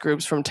marginalized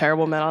groups from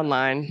terrible men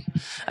online.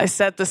 I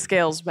set the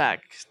scales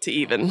back to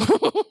even.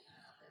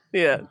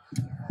 Yeah.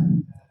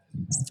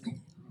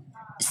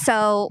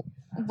 So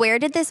where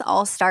did this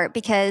all start?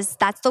 Because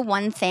that's the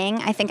one thing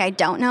I think I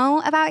don't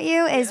know about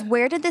you is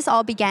where did this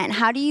all begin?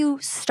 How do you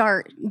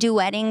start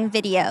duetting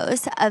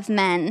videos of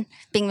men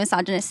being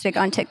misogynistic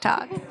on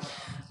TikTok?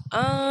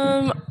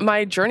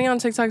 My journey on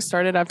TikTok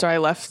started after I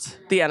left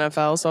the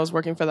NFL, so I was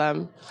working for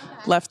them,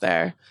 left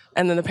there.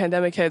 And then the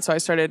pandemic hit, so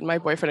my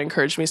boyfriend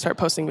encouraged me to start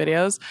posting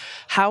videos.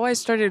 How I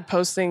started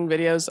posting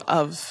videos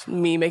of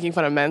me making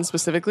fun of men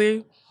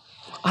specifically,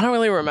 I don't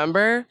really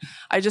remember.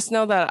 I just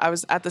know that I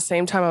was at the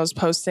same time I was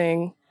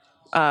posting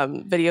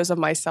videos of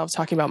myself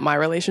talking about my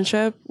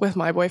relationship with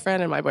my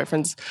boyfriend, and my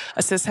boyfriend's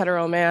a cis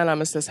hetero man,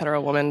 I'm a cis hetero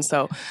woman.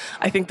 So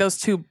I think those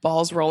two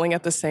balls rolling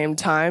at the same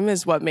time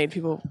is what made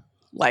people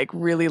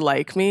really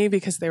like me,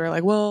 because they were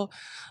like, well,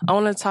 I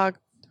want to talk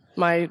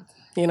my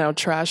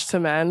trash to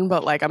men,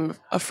 but I'm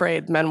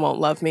afraid men won't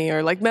love me,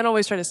 or men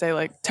always try to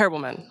say terrible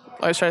men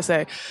always try to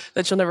say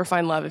that you'll never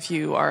find love if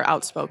you are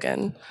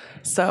outspoken.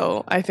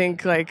 So I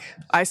think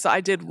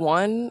I did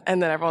one,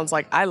 and then everyone's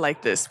like, I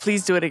like this,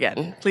 please do it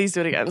again,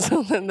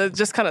 so then that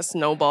just kind of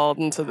snowballed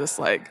into this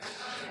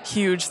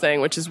huge thing,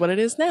 which is what it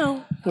is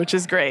now, which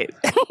is great.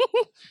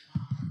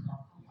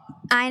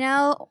 I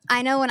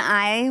know when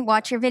I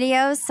watch your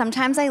videos,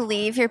 sometimes I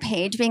leave your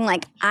page being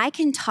like, I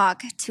can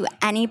talk to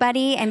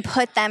anybody and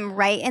put them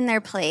right in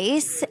their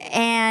place.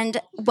 And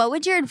what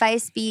would your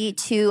advice be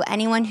to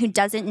anyone who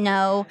doesn't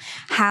know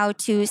how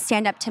to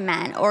stand up to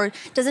men or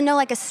doesn't know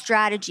a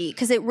strategy?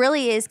 Because it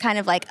really is kind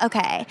of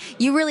okay,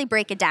 you really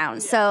break it down.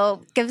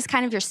 So give us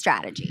kind of your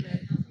strategy.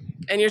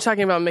 And you're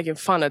talking about making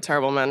fun of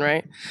terrible men,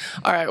 right?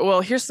 All right, well,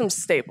 here's some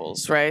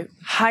staples, right?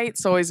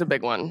 Height's always a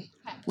big one.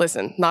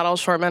 Listen, not all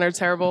short men are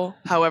terrible.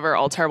 However,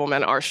 all terrible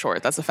men are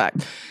short. That's a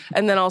fact.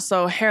 And then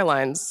also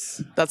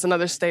hairlines. That's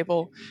another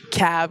staple.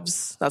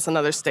 Calves. That's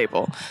another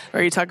staple.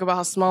 Where you talk about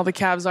how small the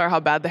calves are, how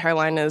bad the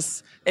hairline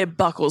is. It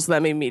buckles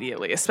them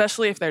immediately,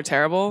 especially if they're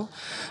terrible.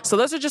 So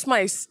those are just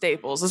my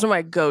staples. Those are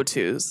my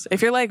go-tos.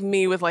 If you're like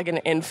me with an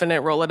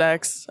infinite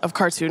Rolodex of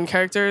cartoon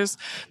characters,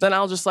 then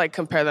I'll just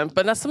compare them.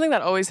 But that's something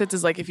that always hits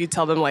is if you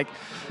tell them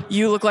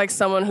you look like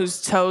someone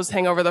whose toes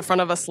hang over the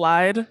front of a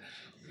slide.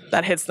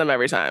 That hits them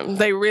every time.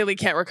 They really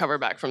can't recover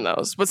back from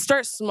those. But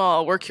start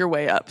small, work your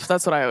way up.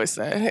 That's what I always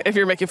say, if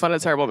you're making fun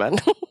of terrible men.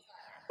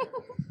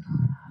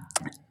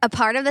 A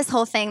part of this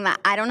whole thing that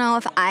I don't know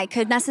if I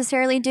could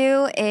necessarily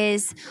do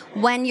is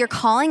when you're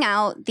calling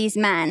out these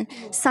men,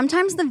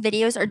 sometimes the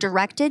videos are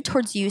directed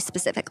towards you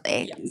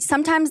specifically. Yeah.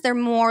 Sometimes they're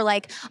more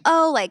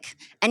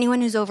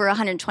anyone who's over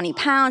 120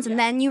 pounds, and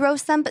then you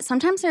roast them, but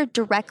sometimes they're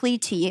directly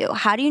to you.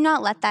 How do you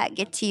not let that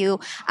get to you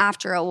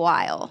after a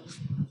while?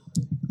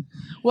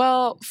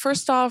 Well,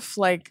 first off,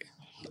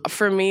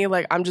 for me,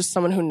 I'm just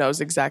someone who knows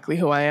exactly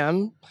who I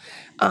am.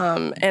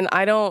 And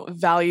I don't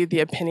value the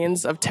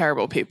opinions of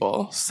terrible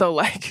people.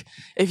 So,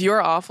 if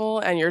you're awful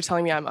and you're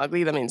telling me I'm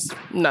ugly, that means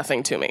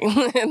nothing to me.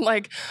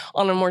 And,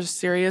 on a more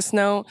serious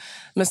note,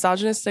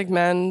 misogynistic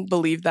men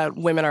believe that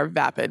women are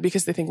vapid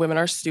because they think women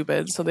are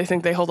stupid. So they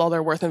think they hold all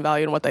their worth and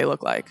value in what they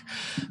look like.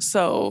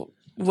 So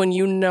when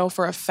you know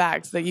for a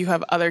fact that you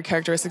have other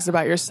characteristics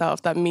about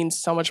yourself that means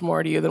so much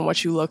more to you than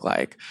what you look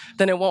like,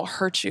 then it won't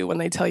hurt you when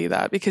they tell you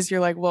that, because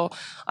you're like, well,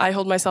 I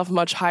hold myself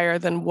much higher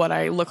than what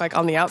I look like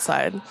on the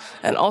outside.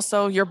 And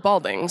also, you're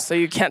balding, so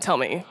you can't tell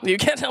me. You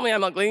can't tell me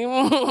I'm ugly.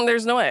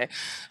 There's no way.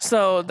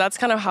 So that's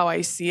kind of how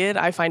I see it.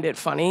 I find it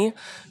funny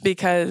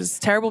because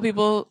terrible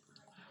people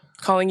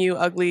calling you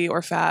ugly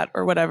or fat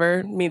or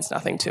whatever means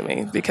nothing to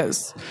me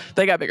because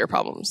they got bigger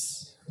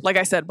problems. Like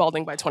I said,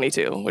 balding by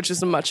 22, which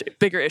is a much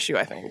bigger issue,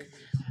 I think.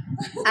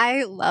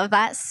 I love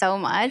that so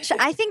much.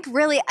 I think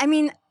really,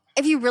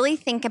 if you really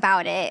think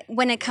about it,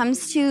 when it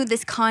comes to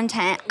this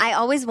content, I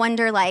always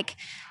wonder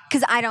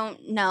because I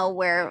don't know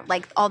where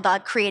all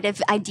the creative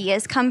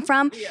ideas come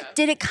from. Yeah.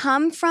 Did it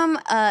come from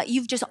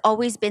you've just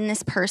always been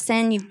this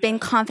person, you've been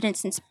confident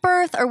since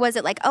birth, or was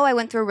it I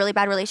went through a really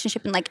bad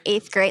relationship in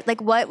 8th grade?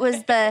 What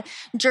was the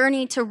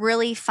journey to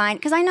really find,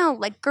 because I know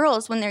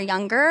girls when they're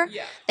younger,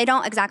 they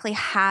don't exactly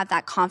have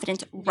that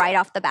confidence right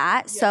off the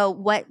bat. So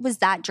what was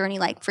that journey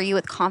like for you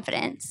with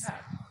confidence?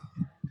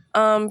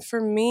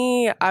 For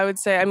me, I would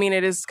say, I mean,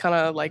 it is kind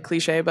of like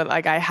cliche, but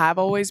like I have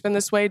always been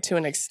this way to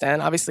an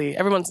extent. Obviously,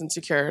 everyone's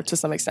insecure to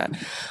some extent.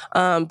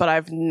 But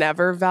I've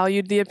never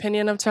valued the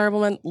opinion of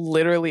terrible men,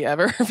 literally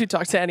ever, if you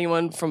talk to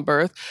anyone from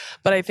birth.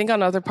 But I think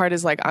another part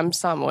is like, I'm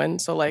Samoan.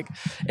 So like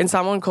in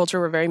Samoan culture,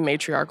 we're very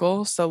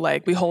matriarchal. So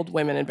like we hold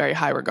women in very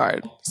high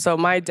regard. So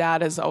my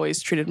dad has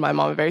always treated my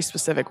mom a very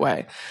specific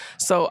way.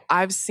 So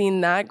I've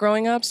seen that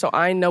growing up. So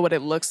I know what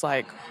it looks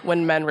like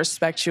when men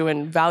respect you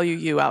and value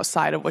you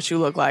outside of what you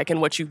look like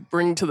and what you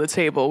bring to the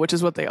table, which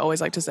is what they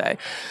always like to say.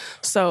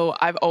 So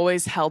I've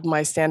always held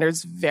my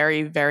standards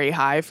very, very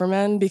high for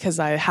men because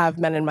I have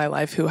men in my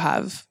life who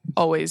have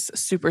always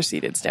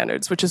superseded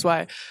standards, which is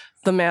why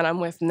the man I'm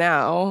with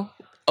now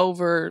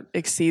over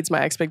exceeds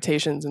my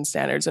expectations and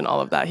standards and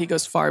all of that. He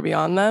goes far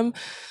beyond them.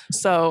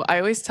 So I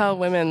always tell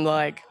women,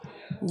 like,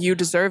 you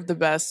deserve the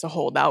best, so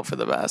hold out for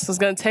the best. It's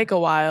going to take a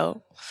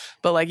while,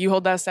 but like you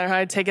hold that standard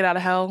high, take it out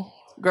of hell.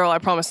 Girl, I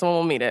promise someone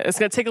will meet it. It's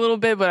going to take a little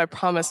bit, but I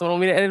promise someone will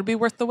meet it, and it'll be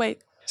worth the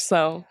wait.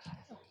 So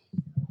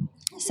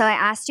I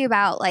asked you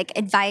about like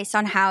advice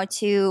on how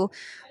to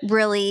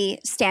really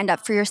stand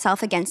up for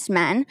yourself against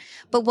men.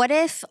 But what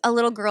if a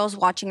little girl's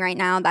watching right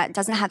now that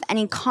doesn't have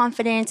any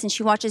confidence and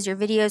she watches your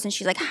videos and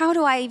she's like, how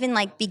do I even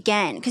like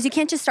begin? Because you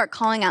can't just start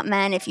calling out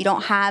men if you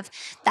don't have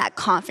that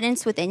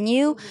confidence within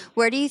you.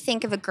 Where do you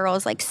think if a girl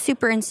is like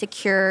super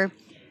insecure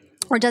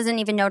or doesn't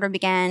even know where to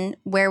begin,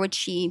 where would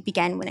she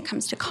begin when it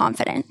comes to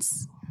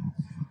confidence?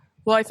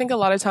 Well, I think a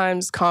lot of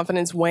times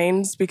confidence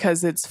wanes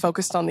because it's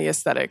focused on the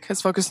aesthetic.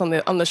 It's focused on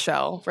the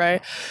shell,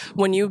 right?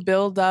 When you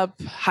build up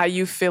how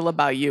you feel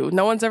about you,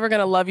 no one's ever going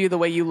to love you the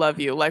way you love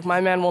you. Like my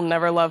man will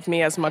never love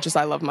me as much as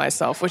I love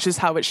myself, which is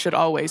how it should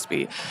always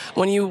be.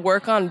 When you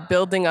work on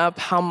building up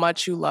how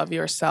much you love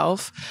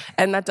yourself,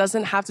 and that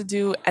doesn't have to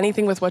do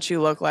anything with what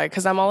you look like,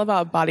 because I'm all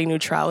about body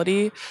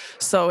neutrality.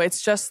 So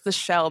it's just the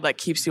shell that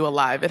keeps you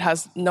alive. It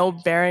has no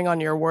bearing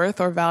on your worth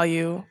or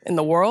value in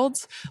the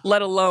world,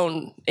 let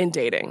alone in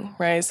dating.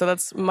 Right? So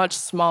that's a much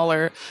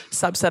smaller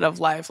subset of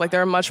life. Like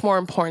there are much more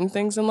important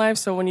things in life.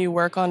 So when you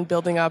work on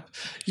building up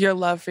your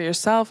love for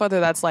yourself, whether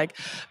that's like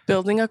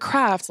building a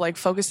craft, like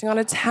focusing on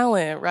a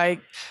talent,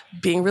 right?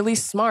 Being really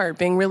smart,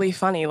 being really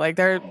funny. Like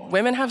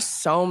women have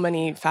so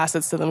many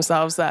facets to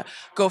themselves that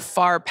go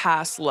far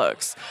past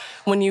looks.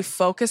 When you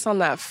focus on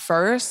that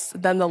first,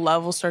 then the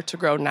love will start to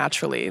grow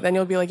naturally. Then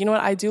you'll be like, you know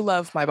what? I do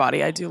love my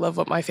body. I do love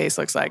what my face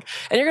looks like.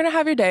 And you're going to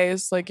have your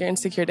days, like your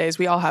insecure days.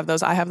 We all have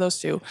those. I have those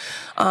too.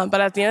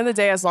 But at the end of the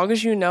day, as long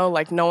as you know,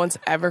 like no one's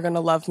ever going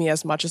to love me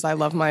as much as I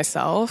love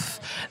myself,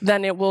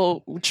 then it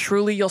will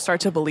truly, you'll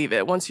start to believe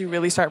it. Once you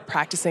really start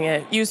practicing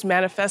it, use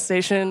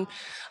manifestation.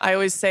 I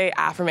always say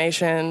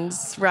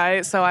affirmations,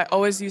 right? So I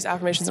always use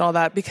affirmations and all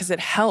that because it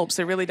helps.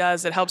 It really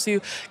does. It helps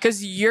you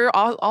because you're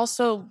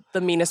also the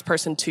meanest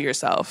person to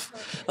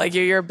yourself. Like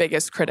you're your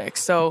biggest critic.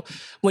 So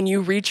when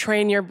you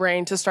retrain your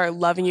brain to start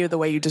loving you the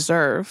way you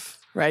deserve,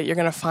 right, you're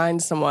going to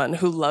find someone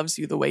who loves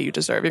you the way you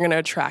deserve. You're going to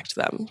attract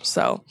them.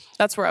 So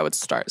that's where I would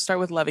start. Start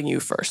with loving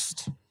you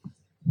first.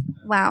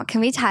 Wow.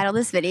 Can we title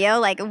this video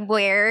like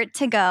where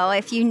to go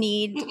if you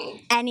need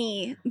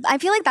any? I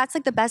feel like that's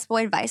like the best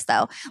boy advice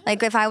though.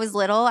 Like if I was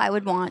little, I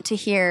would want to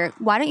hear,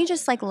 why don't you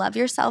just like love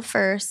yourself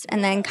first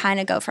and then kind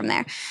of go from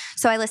there?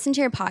 So I listen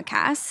to your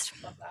podcast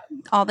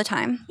all the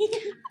time.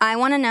 I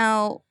want to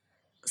know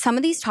some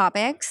of these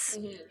topics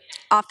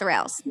off the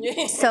rails.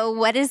 So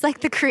what is like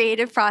the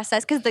creative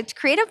process? Because the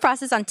creative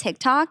process on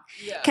TikTok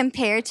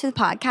compared to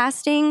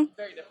podcasting,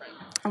 very different.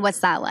 What's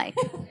that like?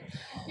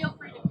 Feel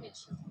free to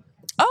pitch.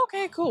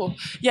 Okay, cool.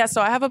 Yeah,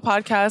 so I have a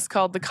podcast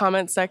called The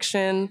Comment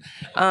Section.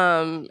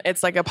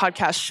 It's like a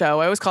podcast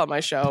show. I always call it my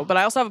show. But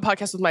I also have a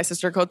podcast with my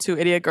sister called Two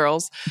Idiot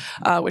Girls,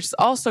 which is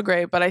also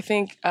great. But I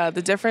think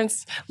the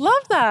difference...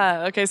 Love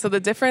that! Okay, so the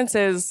difference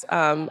is,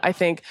 I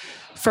think,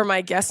 for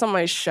my guests on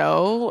my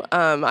show,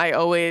 I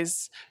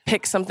always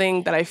pick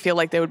something that I feel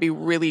like they would be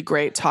really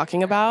great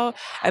talking about,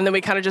 and then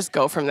we kind of just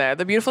go from there.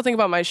 The beautiful thing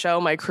about my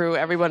show, my crew,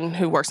 everyone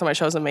who works on my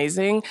show is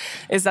amazing,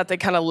 is that they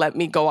kind of let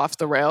me go off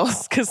the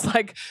rails, because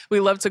like we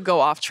love to go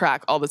off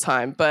track all the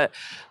time. But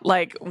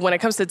like when it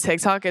comes to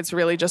TikTok, it's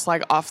really just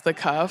like off the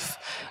cuff.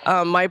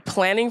 My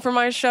planning for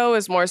my show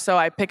is more so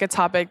I pick a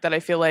topic that I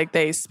feel like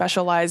they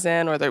specialize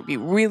in or they'd be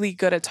really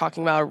good at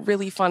talking about,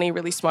 really funny,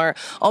 really smart.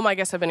 All my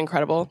guests have been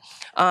incredible.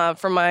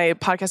 For my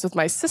podcast with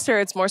my sister,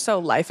 it's more so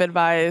life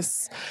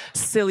advice,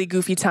 silly,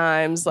 goofy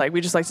times. Like we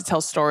just like to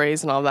tell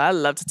stories and all that. I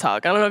love to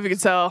talk. I don't know if you can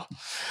tell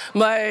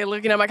by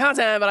looking at my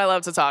content, but I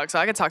love to talk. So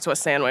I could talk to a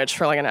sandwich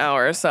for like an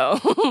hour. So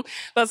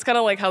that's kind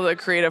of like how the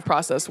creative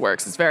process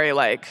works. It's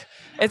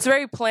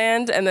very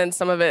planned. And then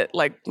some of it,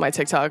 like my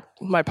TikTok,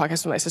 my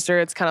podcast with my sister,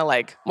 it's kind of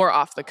like more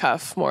off the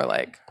cuff, more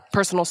like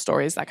personal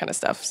stories, that kind of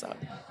stuff. So.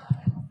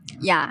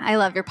 Yeah, I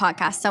love your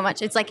podcast so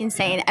much. It's like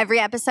insane. Every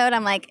episode,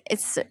 I'm like,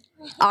 it's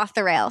off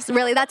the rails.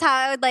 Really, that's how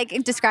I would like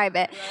describe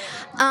it.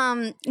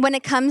 When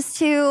it comes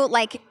to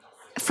like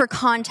for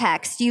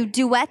context, you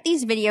duet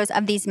these videos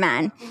of these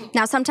men.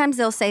 Now, sometimes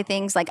they'll say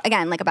things like,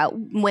 again, like about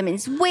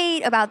women's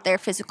weight, about their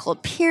physical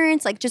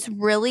appearance, like just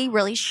really,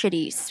 really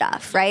shitty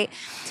stuff, right?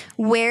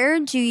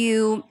 Do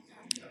you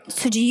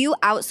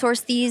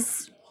outsource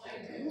these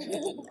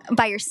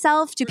by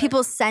yourself? Do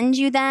people send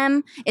you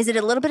them? Is it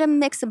a little bit of a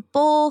mix of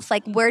both?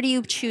 Like, where do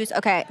you choose,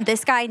 okay,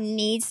 this guy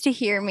needs to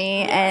hear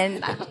me?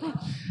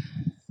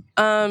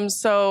 And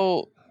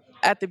so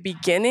at the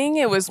beginning,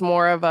 it was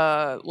more of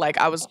a, like,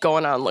 I was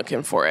going on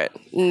looking for it.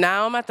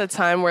 Now I'm at the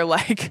time where,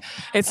 like,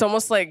 it's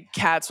almost like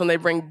cats when they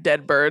bring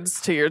dead birds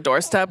to your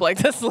doorstep. Like,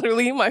 that's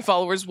literally, my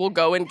followers will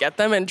go and get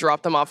them and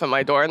drop them off at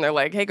my door. And they're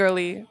like, hey,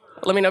 girly,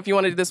 let me know if you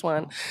want to do this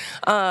one.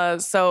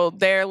 So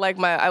they're like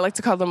I like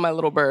to call them my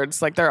little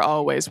birds. Like, they're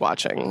always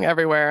watching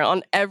everywhere,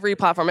 on every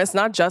platform. It's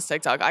not just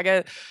TikTok. I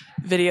get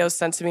videos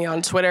sent to me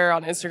on Twitter,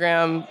 on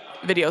Instagram,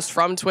 videos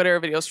from Twitter,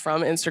 videos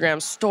from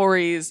Instagram,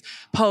 stories,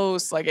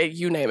 posts, like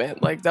you name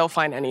it. Like, they'll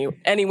find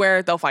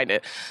anywhere, they'll find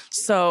it.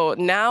 So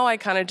now I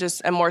kind of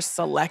just am more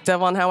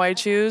selective on how I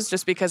choose,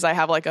 just because I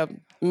have like a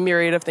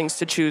myriad of things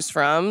to choose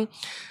from.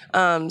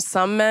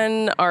 Some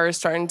men are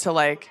starting to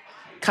like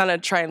kind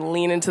of try and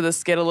lean into the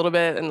skid a little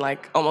bit and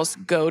like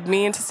almost goad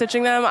me into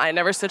stitching them. I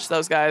never stitch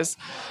those guys.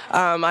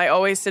 I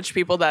always stitch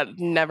people that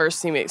never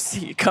see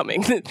it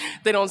coming.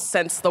 They don't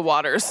sense the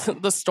waters,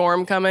 the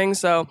storm coming.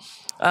 So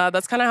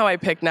that's kind of how I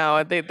pick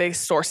now. They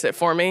source it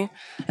for me,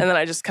 and then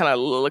I just kind of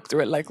look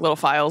through it like little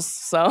files.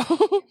 So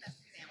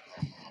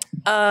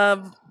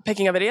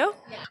picking a video?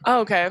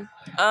 Oh, okay.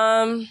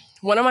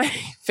 One of my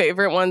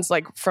favorite ones,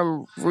 like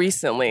from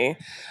recently,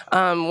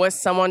 was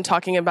someone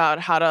talking about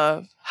how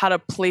to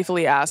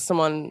playfully ask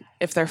someone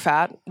if they're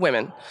fat.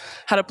 Women,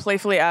 how to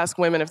playfully ask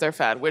women if they're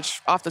fat.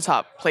 Which, off the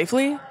top,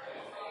 playfully,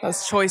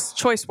 that's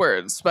choice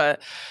words,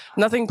 but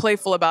nothing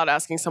playful about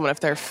asking someone if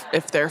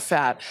they're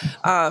fat.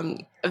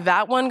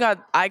 That one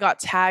I got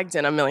tagged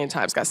in a million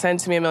times, got sent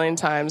to me a million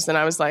times, and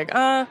I was like,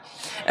 and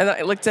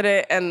I looked at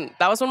it, and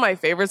that was one of my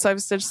favorites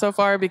I've stitched so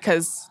far,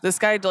 because this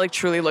guy like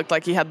truly looked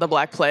like he had the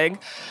Black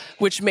Plague,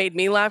 which made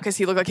me laugh because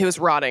he looked like he was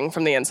rotting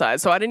from the inside.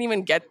 So I didn't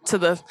even get to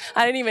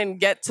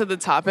the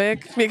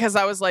topic, because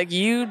I was like,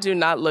 you do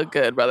not look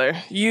good,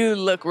 brother. You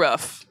look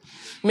rough.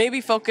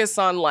 Maybe focus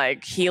on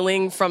like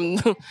healing from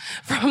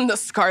the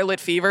scarlet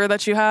fever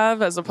that you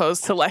have, as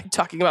opposed to like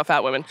talking about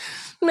fat women.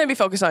 Maybe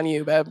focus on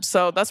you, babe.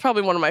 So that's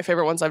probably one of my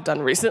favorite ones I've done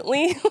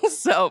recently.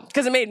 So,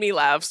 because it made me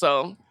laugh,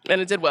 and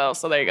it did well.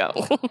 So there you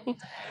go.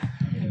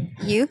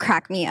 You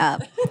crack me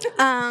up.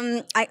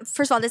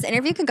 First of all, this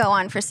interview could go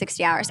on for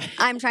 60 hours.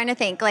 I'm trying to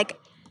think, like,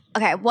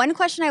 okay, one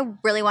question I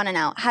really want to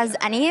know. Has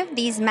any of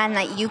these men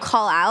that you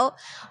call out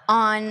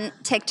on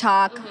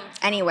TikTok,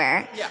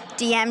 anywhere,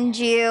 DM'd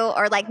you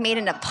or like made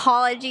an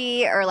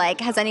apology, or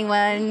like has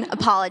anyone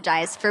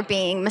apologized for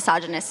being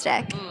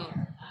misogynistic?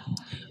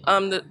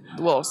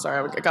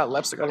 Sorry, I got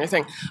lipstick on your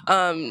thing.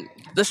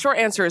 The short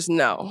answer is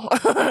no.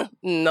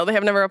 No, they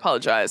have never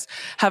apologized.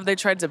 Have they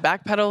tried to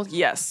backpedal?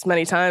 Yes,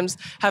 many times.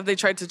 Have they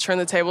tried to turn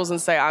the tables and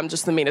say, I'm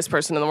just the meanest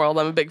person in the world,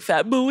 I'm a big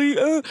fat bully?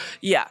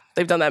 Yeah,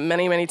 they've done that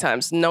many, many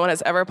times. No one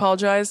has ever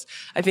apologized.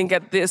 I think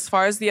as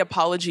far as the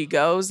apology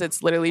goes,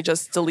 it's literally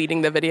just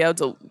deleting the video,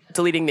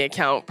 deleting the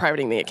account,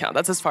 privating the account.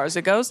 That's as far as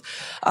it goes.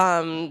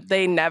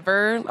 They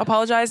never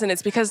apologize, and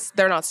it's because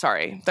they're not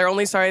sorry. They're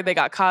only sorry they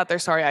got caught. They're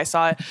sorry I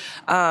saw it.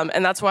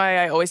 And that's why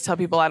I always tell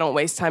people I don't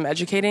waste time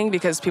educating,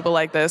 because people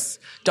like this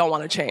don't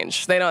want to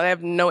change. They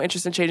have no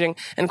interest in changing.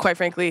 And quite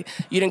frankly,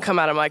 you didn't come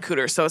out of my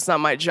cooter, so it's not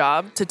my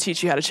job to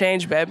teach you how to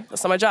change, babe.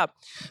 That's not my job.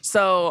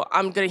 So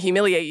I'm going to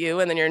humiliate you,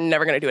 and then you're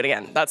never going to do it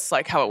again. That's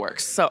like how it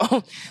works. So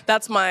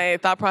that's my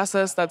thought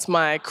process. That's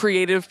my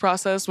creative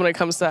process when it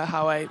comes to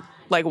how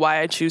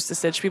why I choose to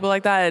stitch people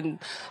like that and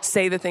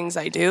say the things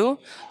I do.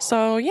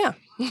 So yeah.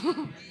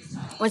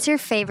 What's your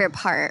favorite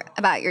part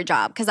about your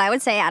job? Because I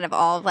would say out of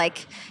all,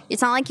 like,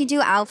 it's not like you do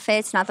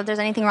outfits, not that there's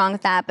anything wrong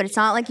with that, but it's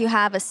not like you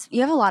have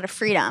a lot of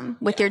freedom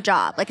with your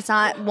job. Like, it's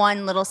not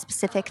one little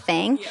specific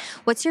thing. Yeah.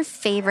 What's your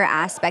favorite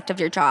aspect of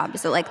your job?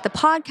 Is it like the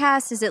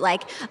podcast? Is it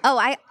like,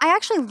 I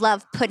actually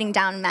love putting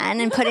down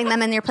men and putting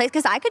them in their place?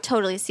 Because I could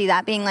totally see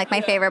that being like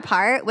my favorite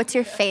part. What's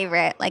your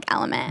favorite like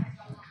element?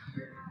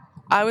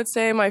 I would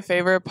say my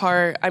favorite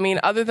part, I mean,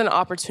 other than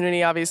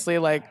opportunity, obviously,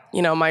 like,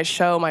 my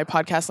show, my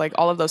podcast, like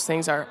all of those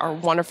things are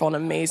wonderful and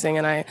amazing.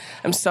 And I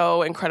am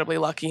so incredibly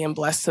lucky and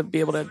blessed to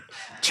be able to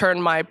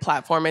turn my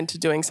platform into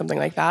doing something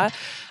like that.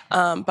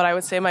 But I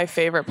would say my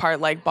favorite part,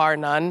 like bar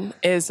none,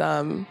 is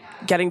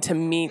getting to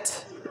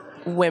meet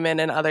women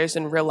and others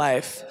in real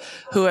life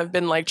who have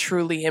been like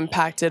truly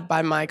impacted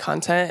by my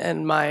content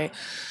and my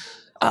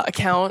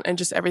account and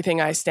just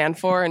everything I stand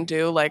for and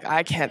do. Like,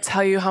 I can't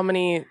tell you how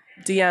many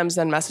DMs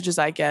and messages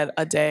I get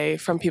a day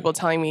from people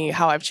telling me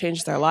how I've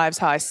changed their lives,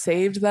 how I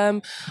saved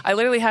them. I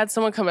literally had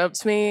someone come up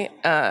to me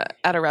at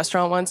a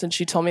restaurant once, and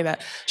she told me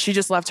that she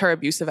just left her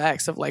abusive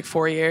ex of like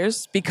 4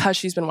 years because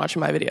she's been watching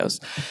my videos.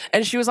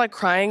 And she was like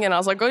crying, and I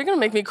was like, oh, you're going to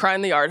make me cry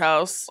in the Yard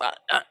House?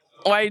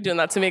 Why are you doing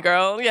that to me,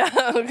 girl? Yeah,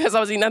 because I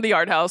was eating at the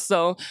Yard House.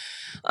 So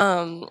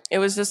it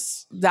was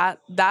just that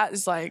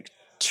is like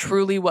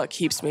truly what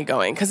keeps me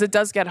going, because it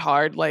does get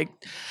hard. Like,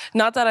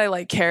 not that I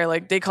like care,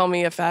 like they call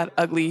me a fat,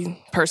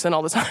 ugly person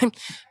all the time.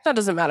 That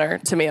doesn't matter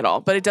to me at all.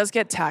 But it does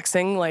get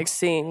taxing, like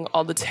seeing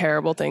all the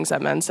terrible things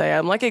that men say.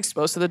 I'm like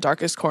exposed to the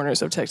darkest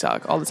corners of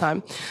TikTok all the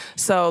time.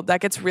 So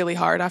that gets really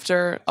hard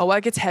after a while.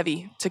 It gets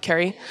heavy to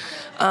carry.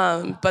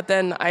 But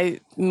then I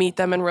meet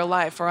them in real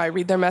life, or I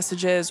read their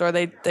messages, or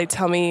they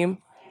tell me,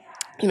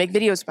 make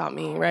videos about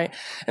me, right?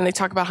 And they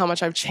talk about how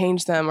much I've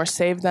changed them or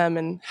saved them,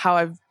 and how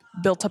I've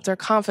built up their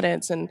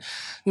confidence and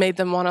made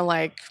them want to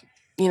like,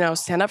 you know,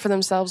 stand up for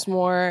themselves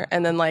more.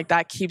 And then like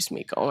that keeps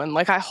me going.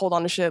 Like I hold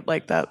on to shit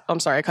like that. I'm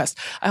sorry, I cussed.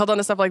 I hold on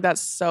to stuff like that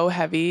so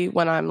heavy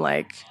when I'm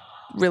like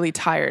really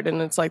tired,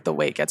 and it's like the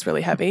weight gets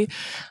really heavy.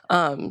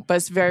 But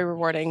it's very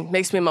rewarding.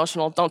 Makes me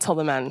emotional. Don't tell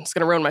the men. It's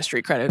going to ruin my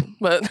street credit.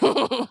 But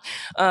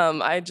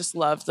I just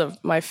love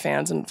my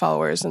fans and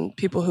followers and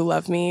people who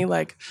love me.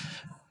 Like,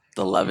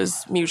 the love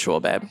is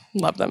mutual, babe.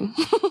 Love them.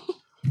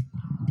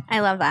 I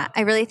love that.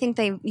 I really think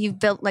you've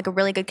built like a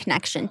really good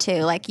connection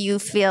too. Like you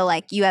feel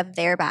like you have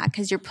their back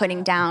because you're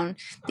putting down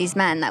these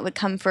men that would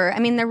come for, I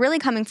mean, they're really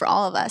coming for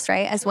all of us,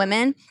 right? As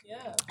women.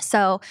 Yeah.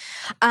 So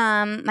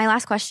my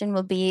last question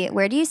will be,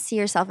 where do you see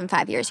yourself in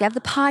 5 years? You have the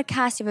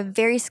podcast, you have a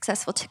very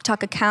successful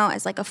TikTok account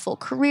as like a full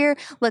career.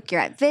 Look, you're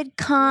at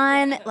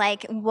VidCon.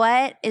 Like,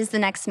 what is the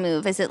next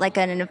move? Is it like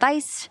an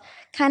advice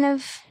kind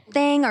of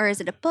thing, or is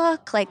it a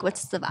book? Like,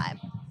 what's the vibe?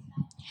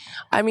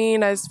 I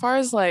mean, as far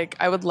as like,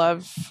 I would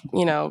love,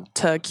 you know,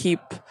 to keep,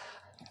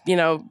 you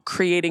know,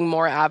 creating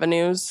more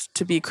avenues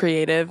to be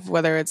creative,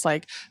 whether it's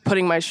like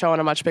putting my show on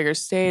a much bigger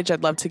stage.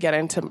 I'd love to get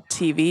into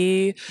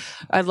TV.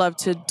 I'd love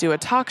to do a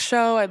talk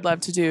show. I'd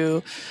love to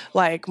do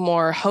like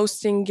more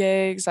hosting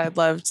gigs. I'd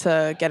love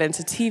to get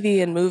into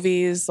TV and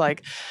movies.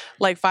 Like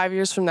 5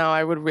 years from now,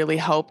 I would really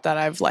hope that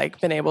I've like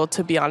been able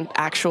to be on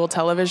actual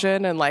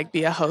television and like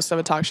be a host of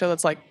a talk show.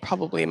 That's like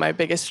probably my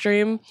biggest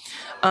dream.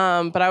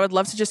 But I would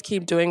love to just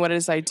keep doing what it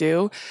is I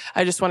do.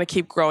 I just want to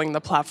keep growing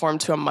the platform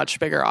to a much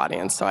bigger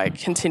audience, so I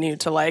continue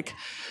to like,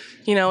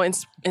 you know,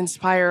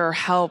 inspire or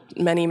help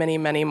many, many,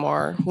 many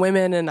more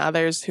women and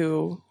others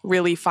who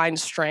really find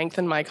strength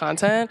in my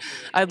content.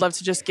 I'd love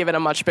to just give it a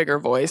much bigger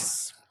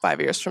voice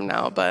 5 years from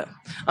now, but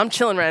I'm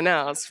chilling right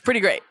now. It's pretty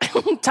great.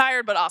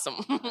 Tired, but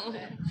awesome.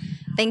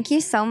 Thank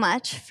you so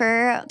much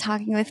for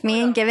talking with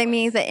me and giving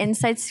me the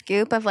inside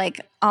scoop of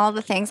like all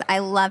the things. I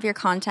love your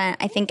content.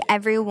 I think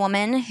every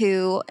woman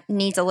who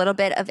needs a little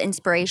bit of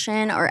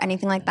inspiration or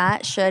anything like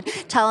that should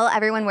tell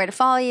everyone where to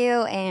follow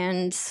you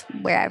and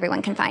where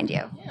everyone can find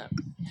you. Yeah.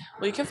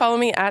 Well, you can follow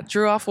me at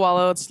Drew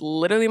Afualo. It's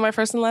literally my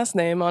first and last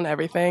name on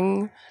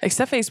everything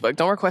except Facebook.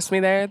 Don't request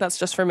me there. That's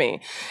just for me.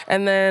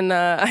 And then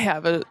I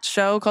have a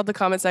show called The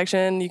Comment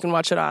Section. You can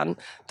watch it on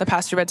the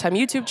Past Your Bedtime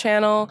YouTube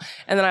channel.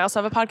 And then I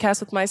also have a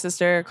podcast with my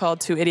sister called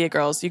Two Idiot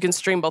Girls. You can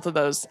stream both of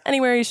those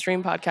anywhere you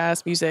stream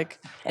podcasts, music,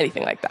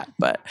 anything like that.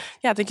 But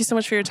yeah, thank you so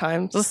much for your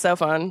time. This was so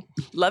fun.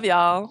 Love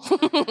y'all.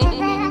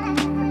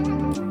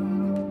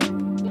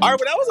 All right,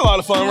 well, that was a lot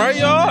of fun, right,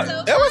 y'all?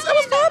 It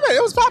was popping.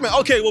 It was popping.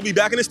 Okay, we'll be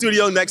back in the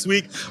studio next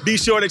week. Be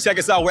sure to check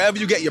us out wherever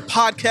you get your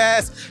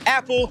podcasts,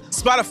 Apple,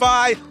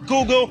 Spotify,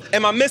 Google.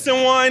 Am I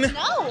missing one?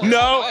 No.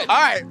 All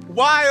right.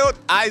 Wild,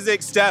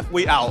 Isaac, Steph,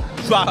 we out.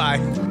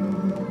 Bye.